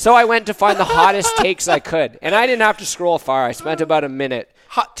 So I went to find the hottest takes I could, and I didn't have to scroll far. I spent about a minute.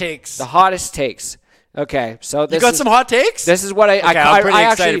 Hot takes. The hottest takes. Okay, so you got some hot takes? This is what I'm pretty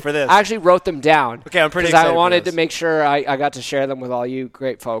excited for this. I actually wrote them down. Okay, I'm pretty excited. Because I wanted to make sure I got to share them with all you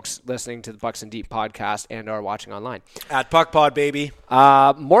great folks listening to the Bucks and Deep podcast and or watching online. At PuckPod, baby.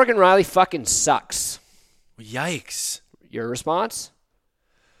 Morgan Rielly fucking sucks. Yikes. Your response?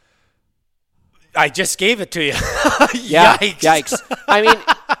 I just gave it to you. Yeah, yikes. I mean,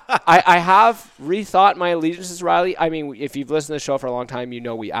 I have rethought my allegiances to Rielly. I mean, if you've listened to the show for a long time, you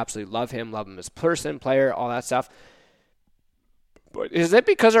know we absolutely love him as a person, player, all that stuff. But is it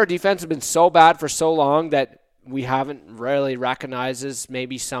because our defense has been so bad for so long that we haven't really recognized as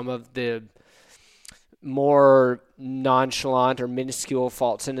maybe some of the more nonchalant or minuscule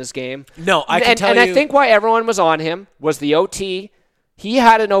faults in his game? No, I can tell you. And I think why everyone was on him was the OT. He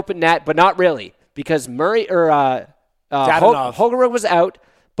had an open net, but not really. Because Murray or Hogerud was out,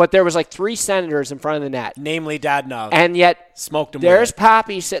 but there was like 3 Senators in front of the net. Namely Dadonov. And yet smoked him. There's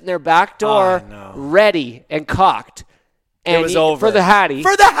Pappy sitting there back door, ready and cocked. And it was over. For the Hattie.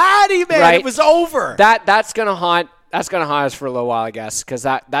 For the Hattie, man. Right? It was over. That's gonna haunt us for a little while, I guess, because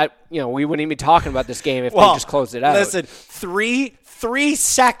that we wouldn't even be talking about this game if they just closed it out. Listen, three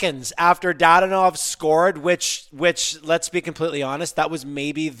seconds after Dadonov scored, which let's be completely honest, that was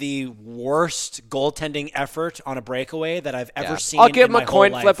maybe the worst goaltending effort on a breakaway that I've ever seen. I'll give him a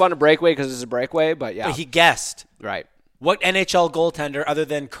coin flip on a breakaway because it's a breakaway, but yeah. But he guessed. Right. What NHL goaltender other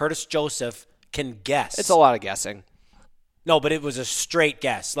than Curtis Joseph can guess? It's a lot of guessing. No, but it was a straight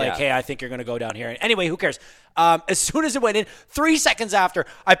guess. Like, hey, I think you're going to go down here. Anyway, who cares? As soon as it went in, 3 seconds after,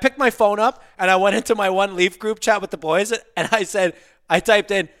 I picked my phone up and I went into my One Leaf group chat with the boys and I typed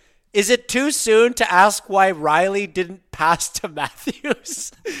in, is it too soon to ask why Rielly didn't pass to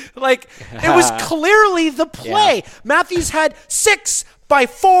Matthews? Like, it was clearly the play. Yeah. Matthews had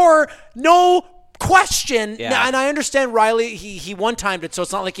 6x4, no question. Yeah. And I understand Rielly, he one-timed it, so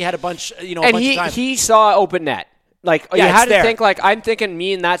it's not like he had a bunch, a bunch of time. He saw open net. Like, you had to think, like, I'm thinking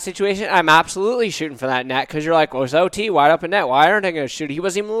me in that situation, I'm absolutely shooting for that net because you're like, well, it's OT, wide open net. Why aren't I going to shoot? He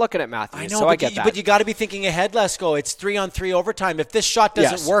wasn't even looking at Matthews. I know, so I get that. But you got to be thinking ahead, Lesko. It's 3-on-3 overtime. If this shot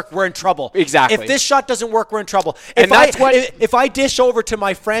doesn't work, we're in trouble. Exactly. If this shot doesn't work, we're in trouble. If I dish over to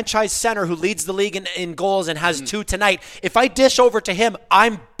my franchise center who leads the league in goals and has 2 tonight, if I dish over to him,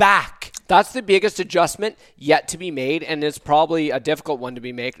 I'm back. That's the biggest adjustment yet to be made, and it's probably a difficult one to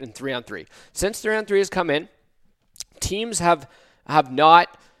be made in 3-on-3. Since 3-on-3 has come in, teams have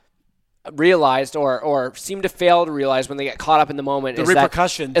not realized or seem to fail to realize when they get caught up in the moment the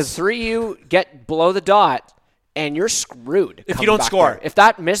repercussions. As 3U get below the dot and you're screwed if you don't score. If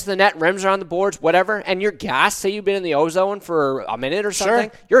that misses the net, rims around the boards, whatever, and you're gassed, say you've been in the O-zone for a minute or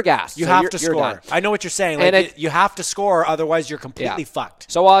something, you're gassed. You have to score. I know what you're saying. Like, you have to score, otherwise you're completely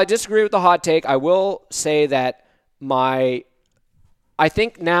fucked. So while I disagree with the hot take, I will say that I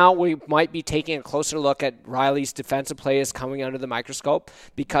think now we might be taking a closer look at Rielly's defensive play is coming under the microscope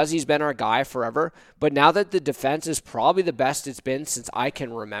because he's been our guy forever. But now that the defense is probably the best it's been since I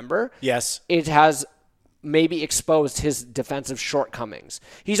can remember, yes, it has maybe exposed his defensive shortcomings.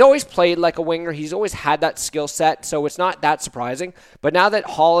 He's always played like a winger. He's always had that skill set, so it's not that surprising. But now that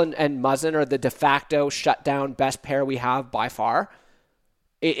Hall and Muzzin are the de facto shutdown best pair we have by far,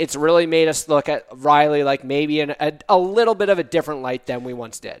 it's really made us look at Rielly like maybe in a little bit of a different light than we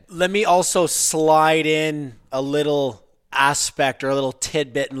once did. Let me also slide in a little aspect or a little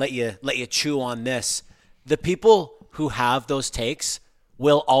tidbit and let you chew on this. The people who have those takes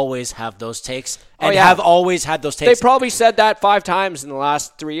will always have those takes and have always had those takes. They probably said that 5 times in the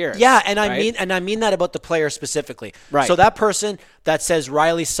last 3 years. Yeah, and I mean that about the player specifically. Right. So that person that says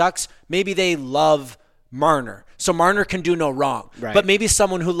Riley sucks, maybe they love Marner. So Marner can do no wrong. Right. But maybe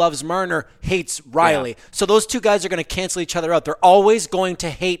someone who loves Marner hates Riley. Yeah. So those two guys are going to cancel each other out. They're always going to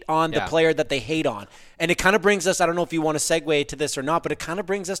hate on the player that they hate on. And it kind of brings us, I don't know if you want to segue to this or not, but it kind of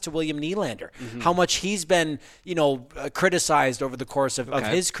brings us to William Nylander. How much he's been, criticized over the course of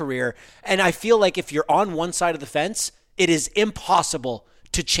his career. And I feel like if you're on one side of the fence, it is impossible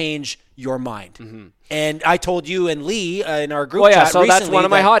to change your mind. And I told you and Lee in our group chat so that's one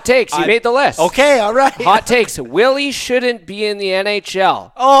of my hot takes. You made the list. Okay, all right. Hot takes. Willie shouldn't be in the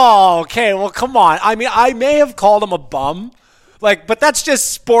NHL. Oh, okay. Well, come on. I mean, I may have called him a bum, but that's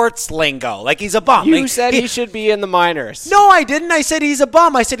just sports lingo. Like, he's a bum. You said he should be in the minors. No, I didn't. I said he's a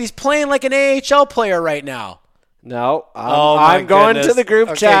bum. I said he's playing like an AHL player right now. No, I'm going to the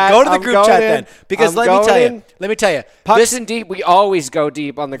group chat. Go to the group chat then, because let me tell you, Pucks in deep. We always go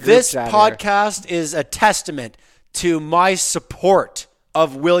deep on the group chat. This podcast is a testament to my support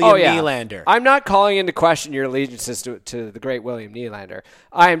of William Nylander. I'm not calling into question your allegiances to the great William Nylander.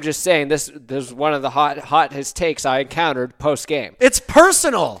 I am just saying this is one of the hottest takes I encountered post game. It's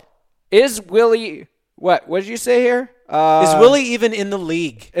personal. Is Willie? What did you say here? Is Willie even in the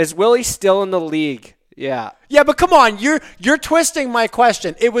league? Is Willie still in the league? Yeah. Yeah, but come on, you're twisting my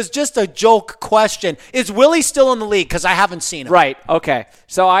question. It was just a joke question. Is Willie still in the league? Because I haven't seen him. Right. Okay.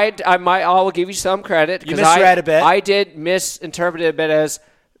 So I'll give you some credit. You misread a bit. I did misinterpret it a bit as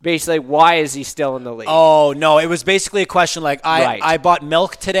basically, why is he still in the league? Oh no, it was basically a question like I bought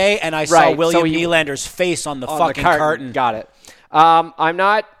milk today and I saw William Nylander's face on the fucking carton. Got it. I'm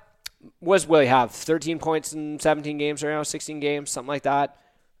not. What does Willie have? 13 points in 17 games right now, 16 games, something like that.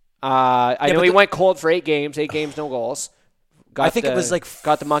 I know he went cold for 8 games, no goals. I think it was like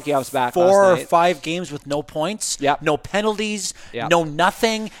got the monkey off his back 4 or 5 games with no points, Yep. no penalties, no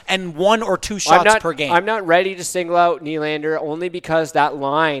nothing, and 1 or 2 shots per game. I'm not ready to single out Nylander only because that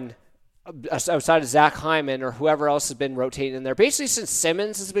line outside of Zach Hyman or whoever else has been rotating in there. Basically, since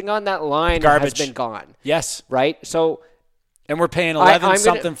Simmons has been gone, that line has been gone. Yes. Right? So... And we're paying 11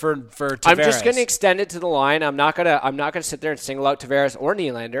 something for Tavares. I'm just going to extend it to the line. I'm not going to sit there and single out Tavares or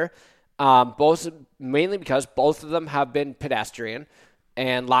Nylander. Both mainly because both of them have been pedestrian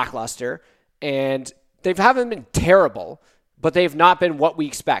and lackluster, and they haven't been terrible, but they've not been what we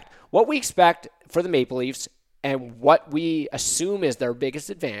expect. What we expect for the Maple Leafs and what we assume is their biggest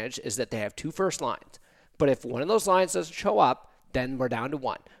advantage is that they have 2 first lines. But if one of those lines doesn't show up, then we're down to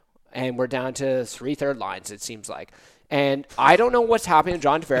 1, and we're down to 3 third lines. It seems like. And I don't know what's happening to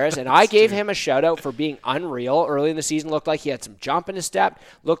John Tavares, and I gave him a shout-out for being unreal early in the season. Looked like he had some jump in his step.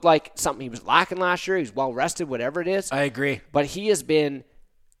 Looked like something he was lacking last year. He was well-rested, whatever it is. I agree. But he has been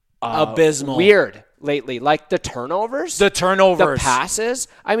abysmal, weird lately. Like the turnovers. The passes.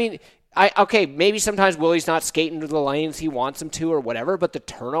 I mean... maybe sometimes Willie's not skating to the lanes he wants him to or whatever, but the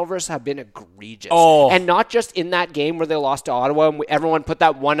turnovers have been egregious. Oh. And not just in that game where they lost to Ottawa and everyone put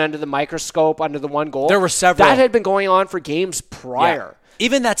that one under the microscope under the 1 goal. There were several. That had been going on for games prior. Yeah.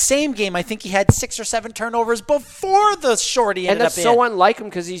 Even that same game, I think he had 6 or 7 turnovers before the shorty ended up in. And that's so unlike him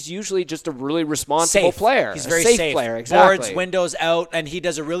because he's usually just a really responsible player. He's very safe player, exactly. Boards, windows out, and he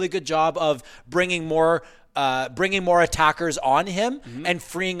does a really good job of bringing more attackers on him and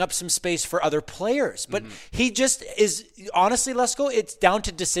freeing up some space for other players. But he just is, honestly, Lesko, it's down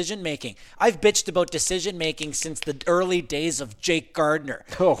to decision making. I've bitched about decision making since the early days of Jake Gardner.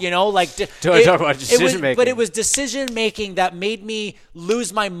 Oh. Talk about decision making. But it was decision making that made me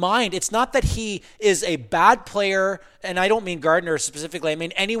lose my mind. It's not that he is a bad player, and I don't mean Gardner specifically. I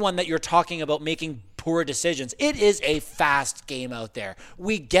mean anyone that you're talking about making poor decisions. It is a fast game out there.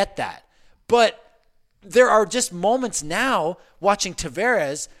 We get that. But there are just moments now watching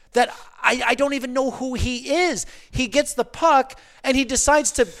Tavares that I don't even know who he is. He gets the puck and he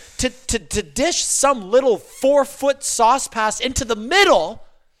decides to dish some little 4-foot sauce pass into the middle,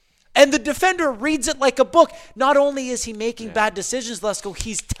 and the defender reads it like a book. Not only is he making bad decisions, Lesko,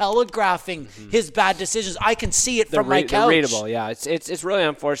 he's telegraphing his bad decisions. I can see it from my couch. They're readable, yeah. It's really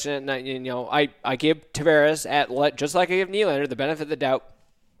unfortunate. And I give Tavares, just like I give Nylander, the benefit of the doubt.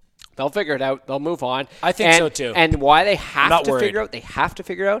 They'll figure it out. They'll move on. I think so too. And why they have to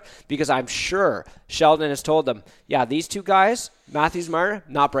figure out, because I'm sure Sheldon has told them, these 2 guys, Matthews, Marner,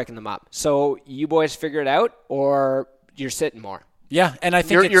 not breaking them up. So you boys figure it out, or you're sitting more. Yeah, and I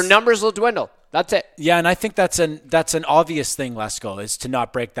think your numbers will dwindle. That's it. Yeah, and I think that's an obvious thing, Lesko, is to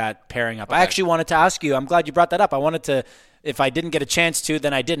not break that pairing up. Okay. I actually wanted to ask you, I'm glad you brought that up. I wanted to, if I didn't get a chance to,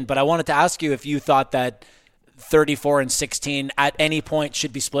 then I didn't. But I wanted to ask you if you thought that 34 and 16 at any point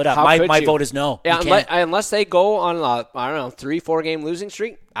should be split up. My vote is no. Yeah, unless they go on a, 3-4 game losing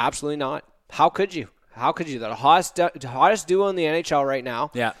streak, absolutely not. How could you? They're the hottest duo in the NHL right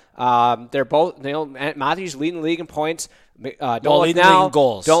now. Yeah. They're both, Matthews leading the league in points. Don't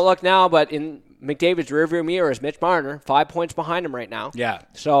look now, but in McDavid's rearview mirror is Mitch Marner, 5 points behind him right now. Yeah.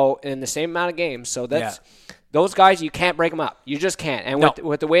 So in the same amount of games. So those guys, you can't break them up. You just can't. And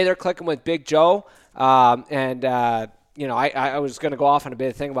with the way they're clicking with Big Joe, I was going to go off on a bit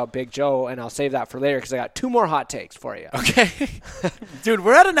of thing about Big Joe, and I'll save that for later because I got 2 more hot takes for you. Okay. Dude,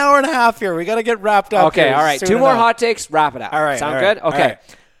 we're at an hour and a half here. We got to get wrapped up. Okay, all right. 2 more hot takes. Wrap it up. All right. Sound good? Okay. Right.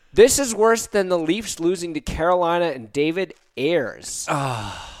 This is worse than the Leafs losing to Carolina and David Ayres.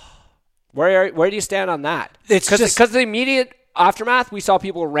 Where do you stand on that? It's because the immediate aftermath, we saw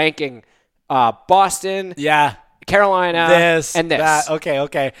people ranking Boston, Carolina, this. That.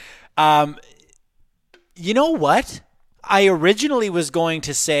 Okay. You know what? I originally was going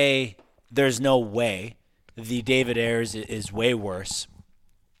to say there's no way the David Ayres is way worse.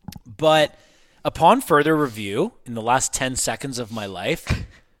 But upon further review in the last 10 seconds of my life,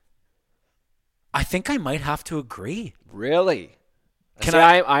 I think I might have to agree. Really?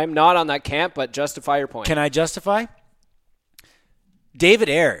 I'm not on that camp, but justify your point. Can I justify? David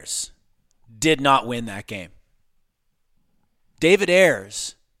Ayres did not win that game. David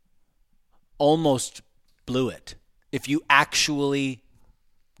Ayres almost blew it. If you actually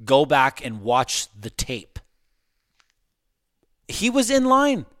go back and watch the tape, he was in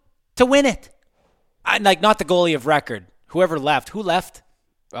line to win it. Not the goalie of record. Who left?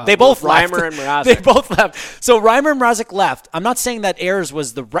 They both left. Reimer and Mrazek. They both left. So Reimer and Mrazek left. I'm not saying that Ayres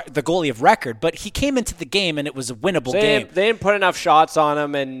was the goalie of record, but he came into the game and it was a winnable game. They didn't put enough shots on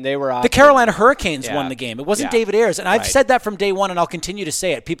him, and they were off. The Carolina Hurricanes won the game. It wasn't David Ayres, and I've said that from day one, and I'll continue to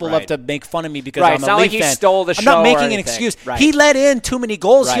say it. People love to make fun of me because I'm a Leaf fan. He stole the show. I'm not making an excuse. Right. He let in too many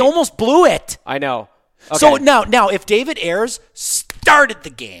goals. Right. He almost blew it. I know. Okay. So now, if David Ayres started the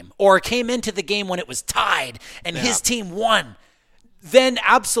game or came into the game when it was tied and his team won, then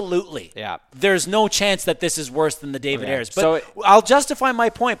absolutely, there's no chance that this is worse than the David Ayres. But I'll justify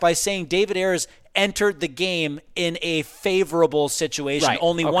my point by saying David Ayres entered the game in a favorable situation. Right.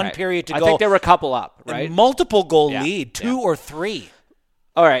 Only one period to go. I think they were a couple up, right? Multiple goal lead, 2 or 3.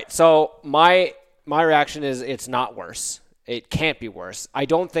 All right, so my reaction is it's not worse. It can't be worse. I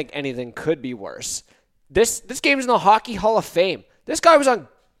don't think anything could be worse. This game's in the Hockey Hall of Fame. This guy was on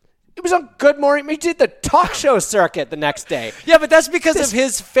Good Morning. He did the talk show circuit the next day. Yeah, but that's because of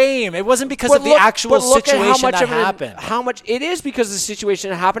his fame. It wasn't because of the actual situation that happened. How much it is because of the situation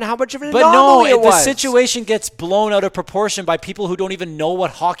that happened. How much of an anomaly it was. But no, the situation gets blown out of proportion by people who don't even know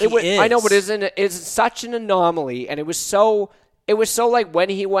what hockey is. I know, but it's such an anomaly, and it was so like when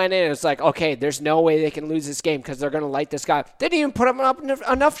he went in, it's like, okay, there's no way they can lose this game because they're going to light this guy. They didn't even put up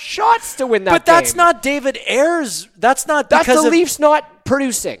enough shots to win that game. But that's not David Ayres. That's the Leafs not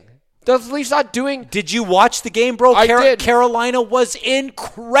producing. The Leafs not doing. Did you watch the game, bro? I did. Carolina was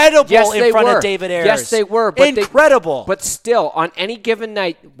incredible in front of David Ayres. Yes, they were. Incredible. But still, on any given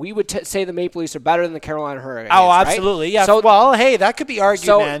night, we would say the Maple Leafs are better than the Carolina Hurricanes. Oh, absolutely. Right? Yeah. So, well, hey, that could be argued,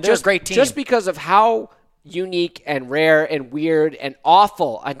 man. They're a great team. Just because of how unique and rare and weird and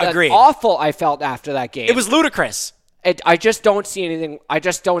awful. Agreed. Awful I felt after that game. It was ludicrous. I just don't see anything. I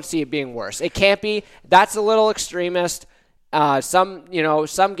just don't see it being worse. It can't be. That's a little extremist. Some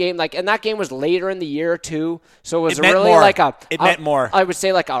game and that game was later in the year too, so it was really more. like it meant more. I would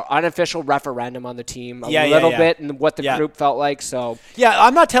say like an unofficial referendum on the team, a little bit, and what the group felt like. So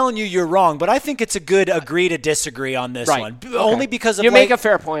I'm not telling you you're wrong, but I think it's a good agree to disagree on this one, only because of make a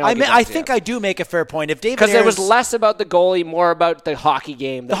fair point. I think I do make a fair point. If David because it was less about the goalie, more about the hockey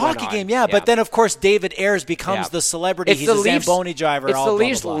game. But then of course David Ayres becomes the celebrity. He's a Zamboni driver. It's the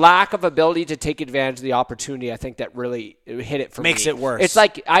Leafs' lack of ability to take advantage of the opportunity. I think that really hit it for makes me. It worse. It's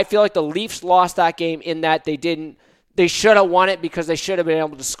like I feel like the Leafs lost that game in that they should have won it because they should have been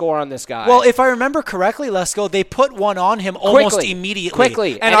able to score on this guy. Well, if I remember correctly, Lesko, they put one on him almost immediately.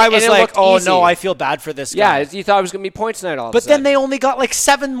 Quickly. And I was like, oh no, I feel bad for this guy. Yeah, you thought it was going to be points tonight all of a But sudden. then they only got like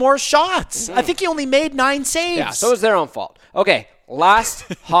 7 more shots. I think he only made 9 saves. Yeah, so it was their own fault. Okay,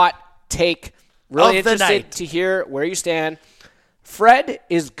 last hot take. Really interested to hear where you stand. Fred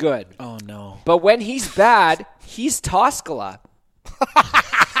is good. Oh no. But when he's bad, he's Toskala.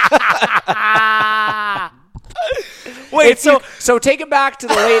 Wait, so take it back to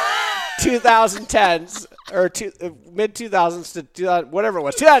the late 2010s or mid 2000s to 2000, whatever it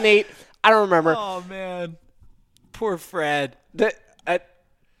was, 2008. I don't remember. Oh, man. Poor Fred.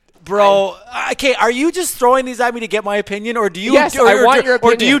 Bro, okay, are you just throwing these at me to get my opinion, or do you? Yes, I want your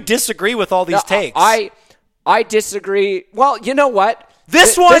opinion. Or do you disagree with all these takes? I disagree. Well, you know what?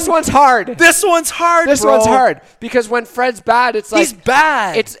 This one's hard. This one's hard. This bro. one's hard because when Fred's bad, it's like he's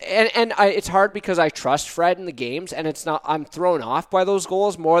bad. It's hard because I trust Fred in the games, and it's not. I'm thrown off by those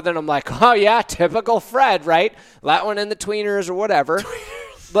goals more than I'm like, oh yeah, typical Fred, right? That one in the tweeners or whatever.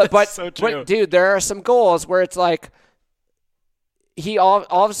 But so true. But dude, there are some goals where it's like he all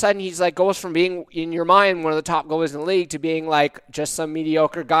of a sudden he's like goes from being in your mind one of the top goalies in the league to being like just some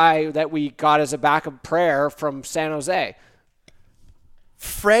mediocre guy that we got as a backup prayer from San Jose.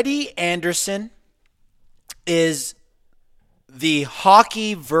 Freddie Anderson is the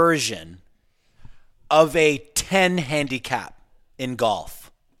hockey version of a 10 handicap in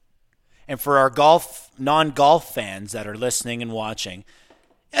golf. And for our non-golf fans that are listening and watching,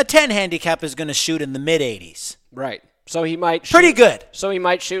 a 10 handicap is going to shoot in the mid-80s. Right. So he might shoot, pretty good. So he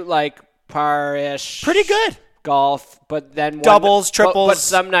might shoot like par-ish. Pretty good. Golf, but then doubles, triples. But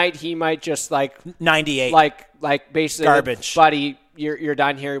some night he might just like 98. Like basically garbage. Buddy, you're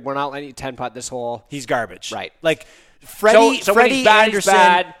done here. We're not letting you 10-putt this hole. He's garbage. Right. Like Freddie when he's bad, Anderson. He's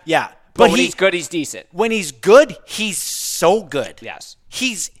bad. Yeah. But when he's good, he's decent. When he's good, he's so good. Yes.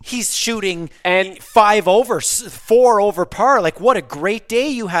 He's shooting and 5 over, 4 over par. Like, what a great day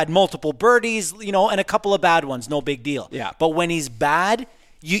you had. Multiple birdies, and a couple of bad ones. No big deal. Yeah. But when he's bad,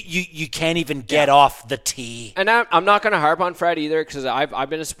 you can't even get off the tee. And I'm not going to harp on Fred either because I've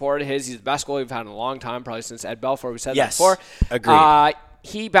been a supporter of his. He's the best goalie we've had in a long time, probably since Ed Belfour. We said that before. Agreed.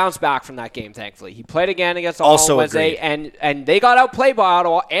 He bounced back from that game, thankfully. He played again against Ottawa on Wednesday, and they got outplayed by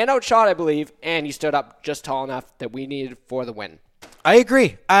Ottawa and outshot, I believe, and he stood up just tall enough that we needed for the win. I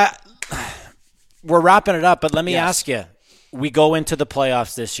agree. We're wrapping it up, but let me ask you. We go into the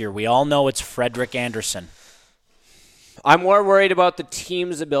playoffs this year. We all know it's Frederik Andersen. I'm more worried about the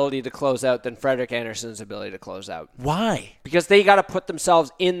team's ability to close out than Frederik Andersen's ability to close out. Why? Because they got to put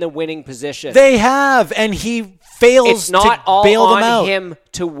themselves in the winning position. They have, and he fails to bail them out. It's not all on him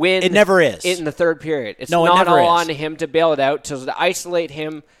to win. It never is. In the third period. It's not all on him to bail it out. To isolate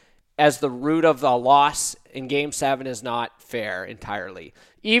him as the root of the loss in Game 7 is not fair entirely.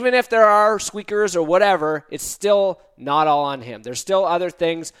 Even if there are squeakers or whatever, it's still not all on him. There's still other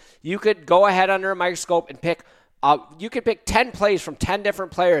things. You could go ahead under a microscope and pick... you could pick 10 plays from 10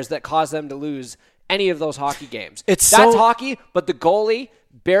 different players that cause them to lose any of those hockey games. That's hockey, but the goalie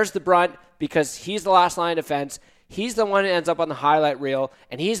bears the brunt because he's the last line of defense. He's the one that ends up on the highlight reel,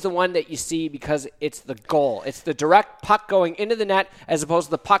 and he's the one that you see because it's the goal. It's the direct puck going into the net as opposed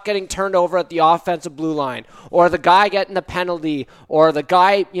to the puck getting turned over at the offensive blue line, or the guy getting the penalty, or the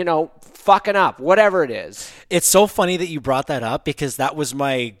guy, fucking up, whatever it is. It's so funny that you brought that up because that was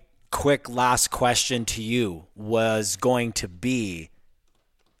my quick last question to you was going to be,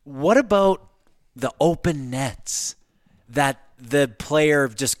 what about the open nets that the player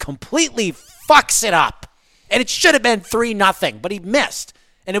just completely fucks it up? And it should have been 3-0, but he missed.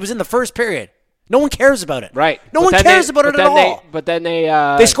 And it was in the first period. No one cares about it. Right. No one cares about it at all. But then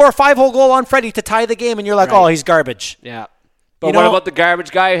they score a 5-hole goal on Freddie to tie the game, and you're like, oh, he's garbage. Yeah. But what about the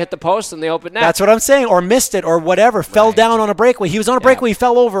garbage guy who hit the post in the open net? That's what I'm saying. Or missed it or whatever. Fell down on a breakaway. He was on a breakaway. He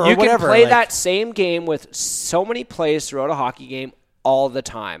fell over or whatever. You can play that same game with so many plays throughout a hockey game all the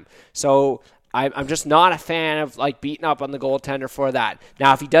time. So I'm just not a fan of beating up on the goaltender for that.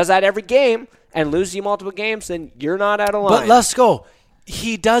 Now, if he does that every game and loses you multiple games, then you're not out of line. But let's go.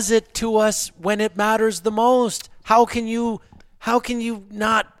 He does it to us when it matters the most. How can you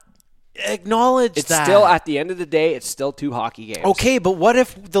not acknowledge it's that? Still, at the end of the day, it's still 2 hockey games. Okay, but what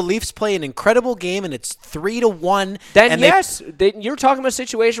if the Leafs play an incredible game and it's 3-1? Then you're talking about a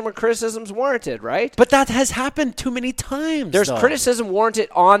situation where criticism's warranted, right? But that has happened too many times. There's criticism warranted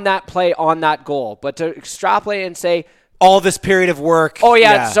on that play, on that goal. But to extrapolate and say, all this period of work. Oh,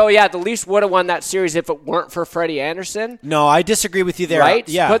 yeah. So, the Leafs would have won that series if it weren't for Freddie Andersen. No, I disagree with you there. Right?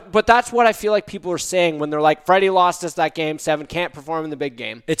 Yeah. But that's what I feel like people are saying when they're like, Freddie lost us that game 7, can't perform in the big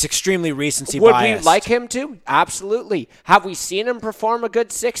game. It's extremely recency biased. biased. Would we like him to? Absolutely. Have we seen him perform a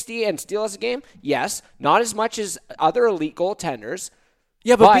good 60 and steal us a game? Yes. Not as much as other elite goaltenders.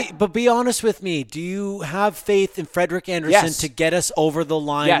 Yeah, but be honest with me. Do you have faith in Frederik Andersen to get us over the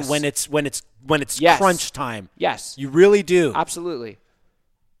line when it's crunch time? Yes. You really do? Absolutely.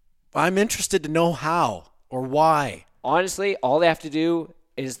 I'm interested to know how or why. Honestly, all they have to do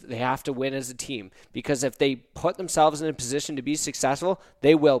is they have to win as a team. Because if they put themselves in a position to be successful,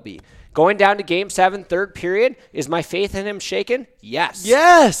 they will be. Going down to Game 7, third period, is my faith in him shaken? Yes.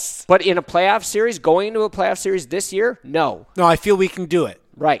 Yes. But in a playoff series, going into a playoff series this year, no. No, I feel we can do it.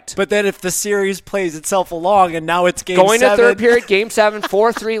 Right. But then if the series plays itself along and now it's game going 7. to third period, game 7,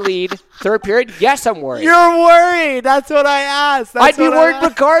 4-3 lead. Third period, yes, I'm worried. You're worried. That's what I asked. I'd be worried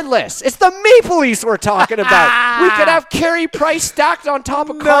regardless. It's the Maple Leafs we're talking about. We could have Carey Price stacked on top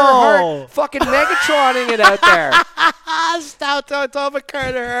of Carter Hart, fucking Megatroning it out there. Stacked on top of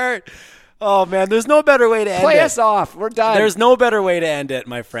Carter Hart. Oh, man, there's no better way to end it. Play us off. We're done. There's no better way to end it,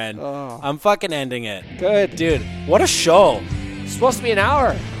 my friend. I'm fucking ending it. Good. Dude, what a show. It's supposed to be an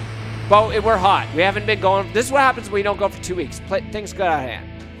hour. But we're hot. We haven't been going. This is what happens when you don't go for 2 weeks. Things go out of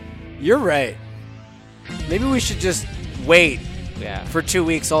hand. You're right. Maybe we should just wait for 2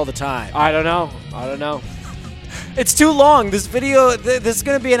 weeks all the time. I don't know. It's too long. This video, this is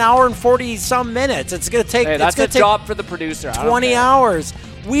going to be an hour and 40-some minutes. It's going to take. Hey, that's a job for the producer. 20 hours.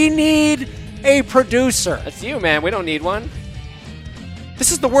 We need a producer. That's you, man. We don't need one.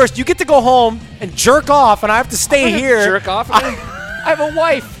 This is the worst. You get to go home and jerk off, and I have to stay here. Jerk off? I have a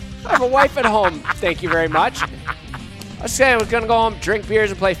wife. I have a wife at home. Thank you very much. I was saying I was going to go home, drink beers,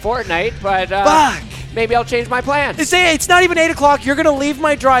 and play Fortnite, but Fuck. Maybe I'll change my plans. It's not even 8 o'clock. You're going to leave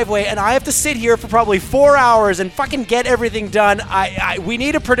my driveway, and I have to sit here for probably 4 hours and fucking get everything done. We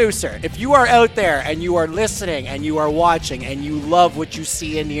need a producer. If you are out there and you are listening and you are watching and you love what you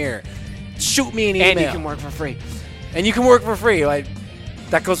see in here, shoot me an email. And you can work for free.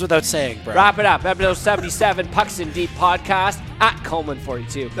 That goes without saying, bro. Wrap it up. Episode 77, Pucks in Deep podcast at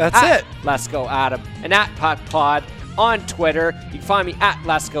Coleman42. That's it. Let's Go Adam. And at PuckPod on Twitter. You can find me at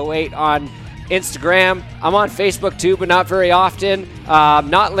Let's Go 8 on Instagram. I'm on Facebook too, but not very often.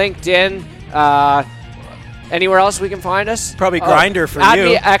 Not LinkedIn. Anywhere else we can find us? Probably Grindr for add you.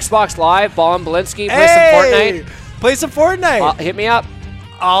 Me at Xbox Live, Ball and Belinsky. Play some Fortnite. Play some Fortnite. Hit me up.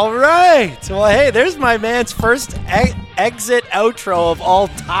 All right. Well, hey, there's my man's first exit outro of all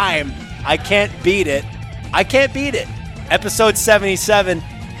time. I can't beat it. Episode 77.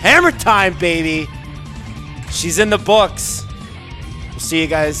 Hammer time, baby. She's in the books. We'll see you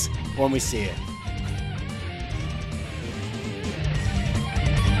guys when we see you.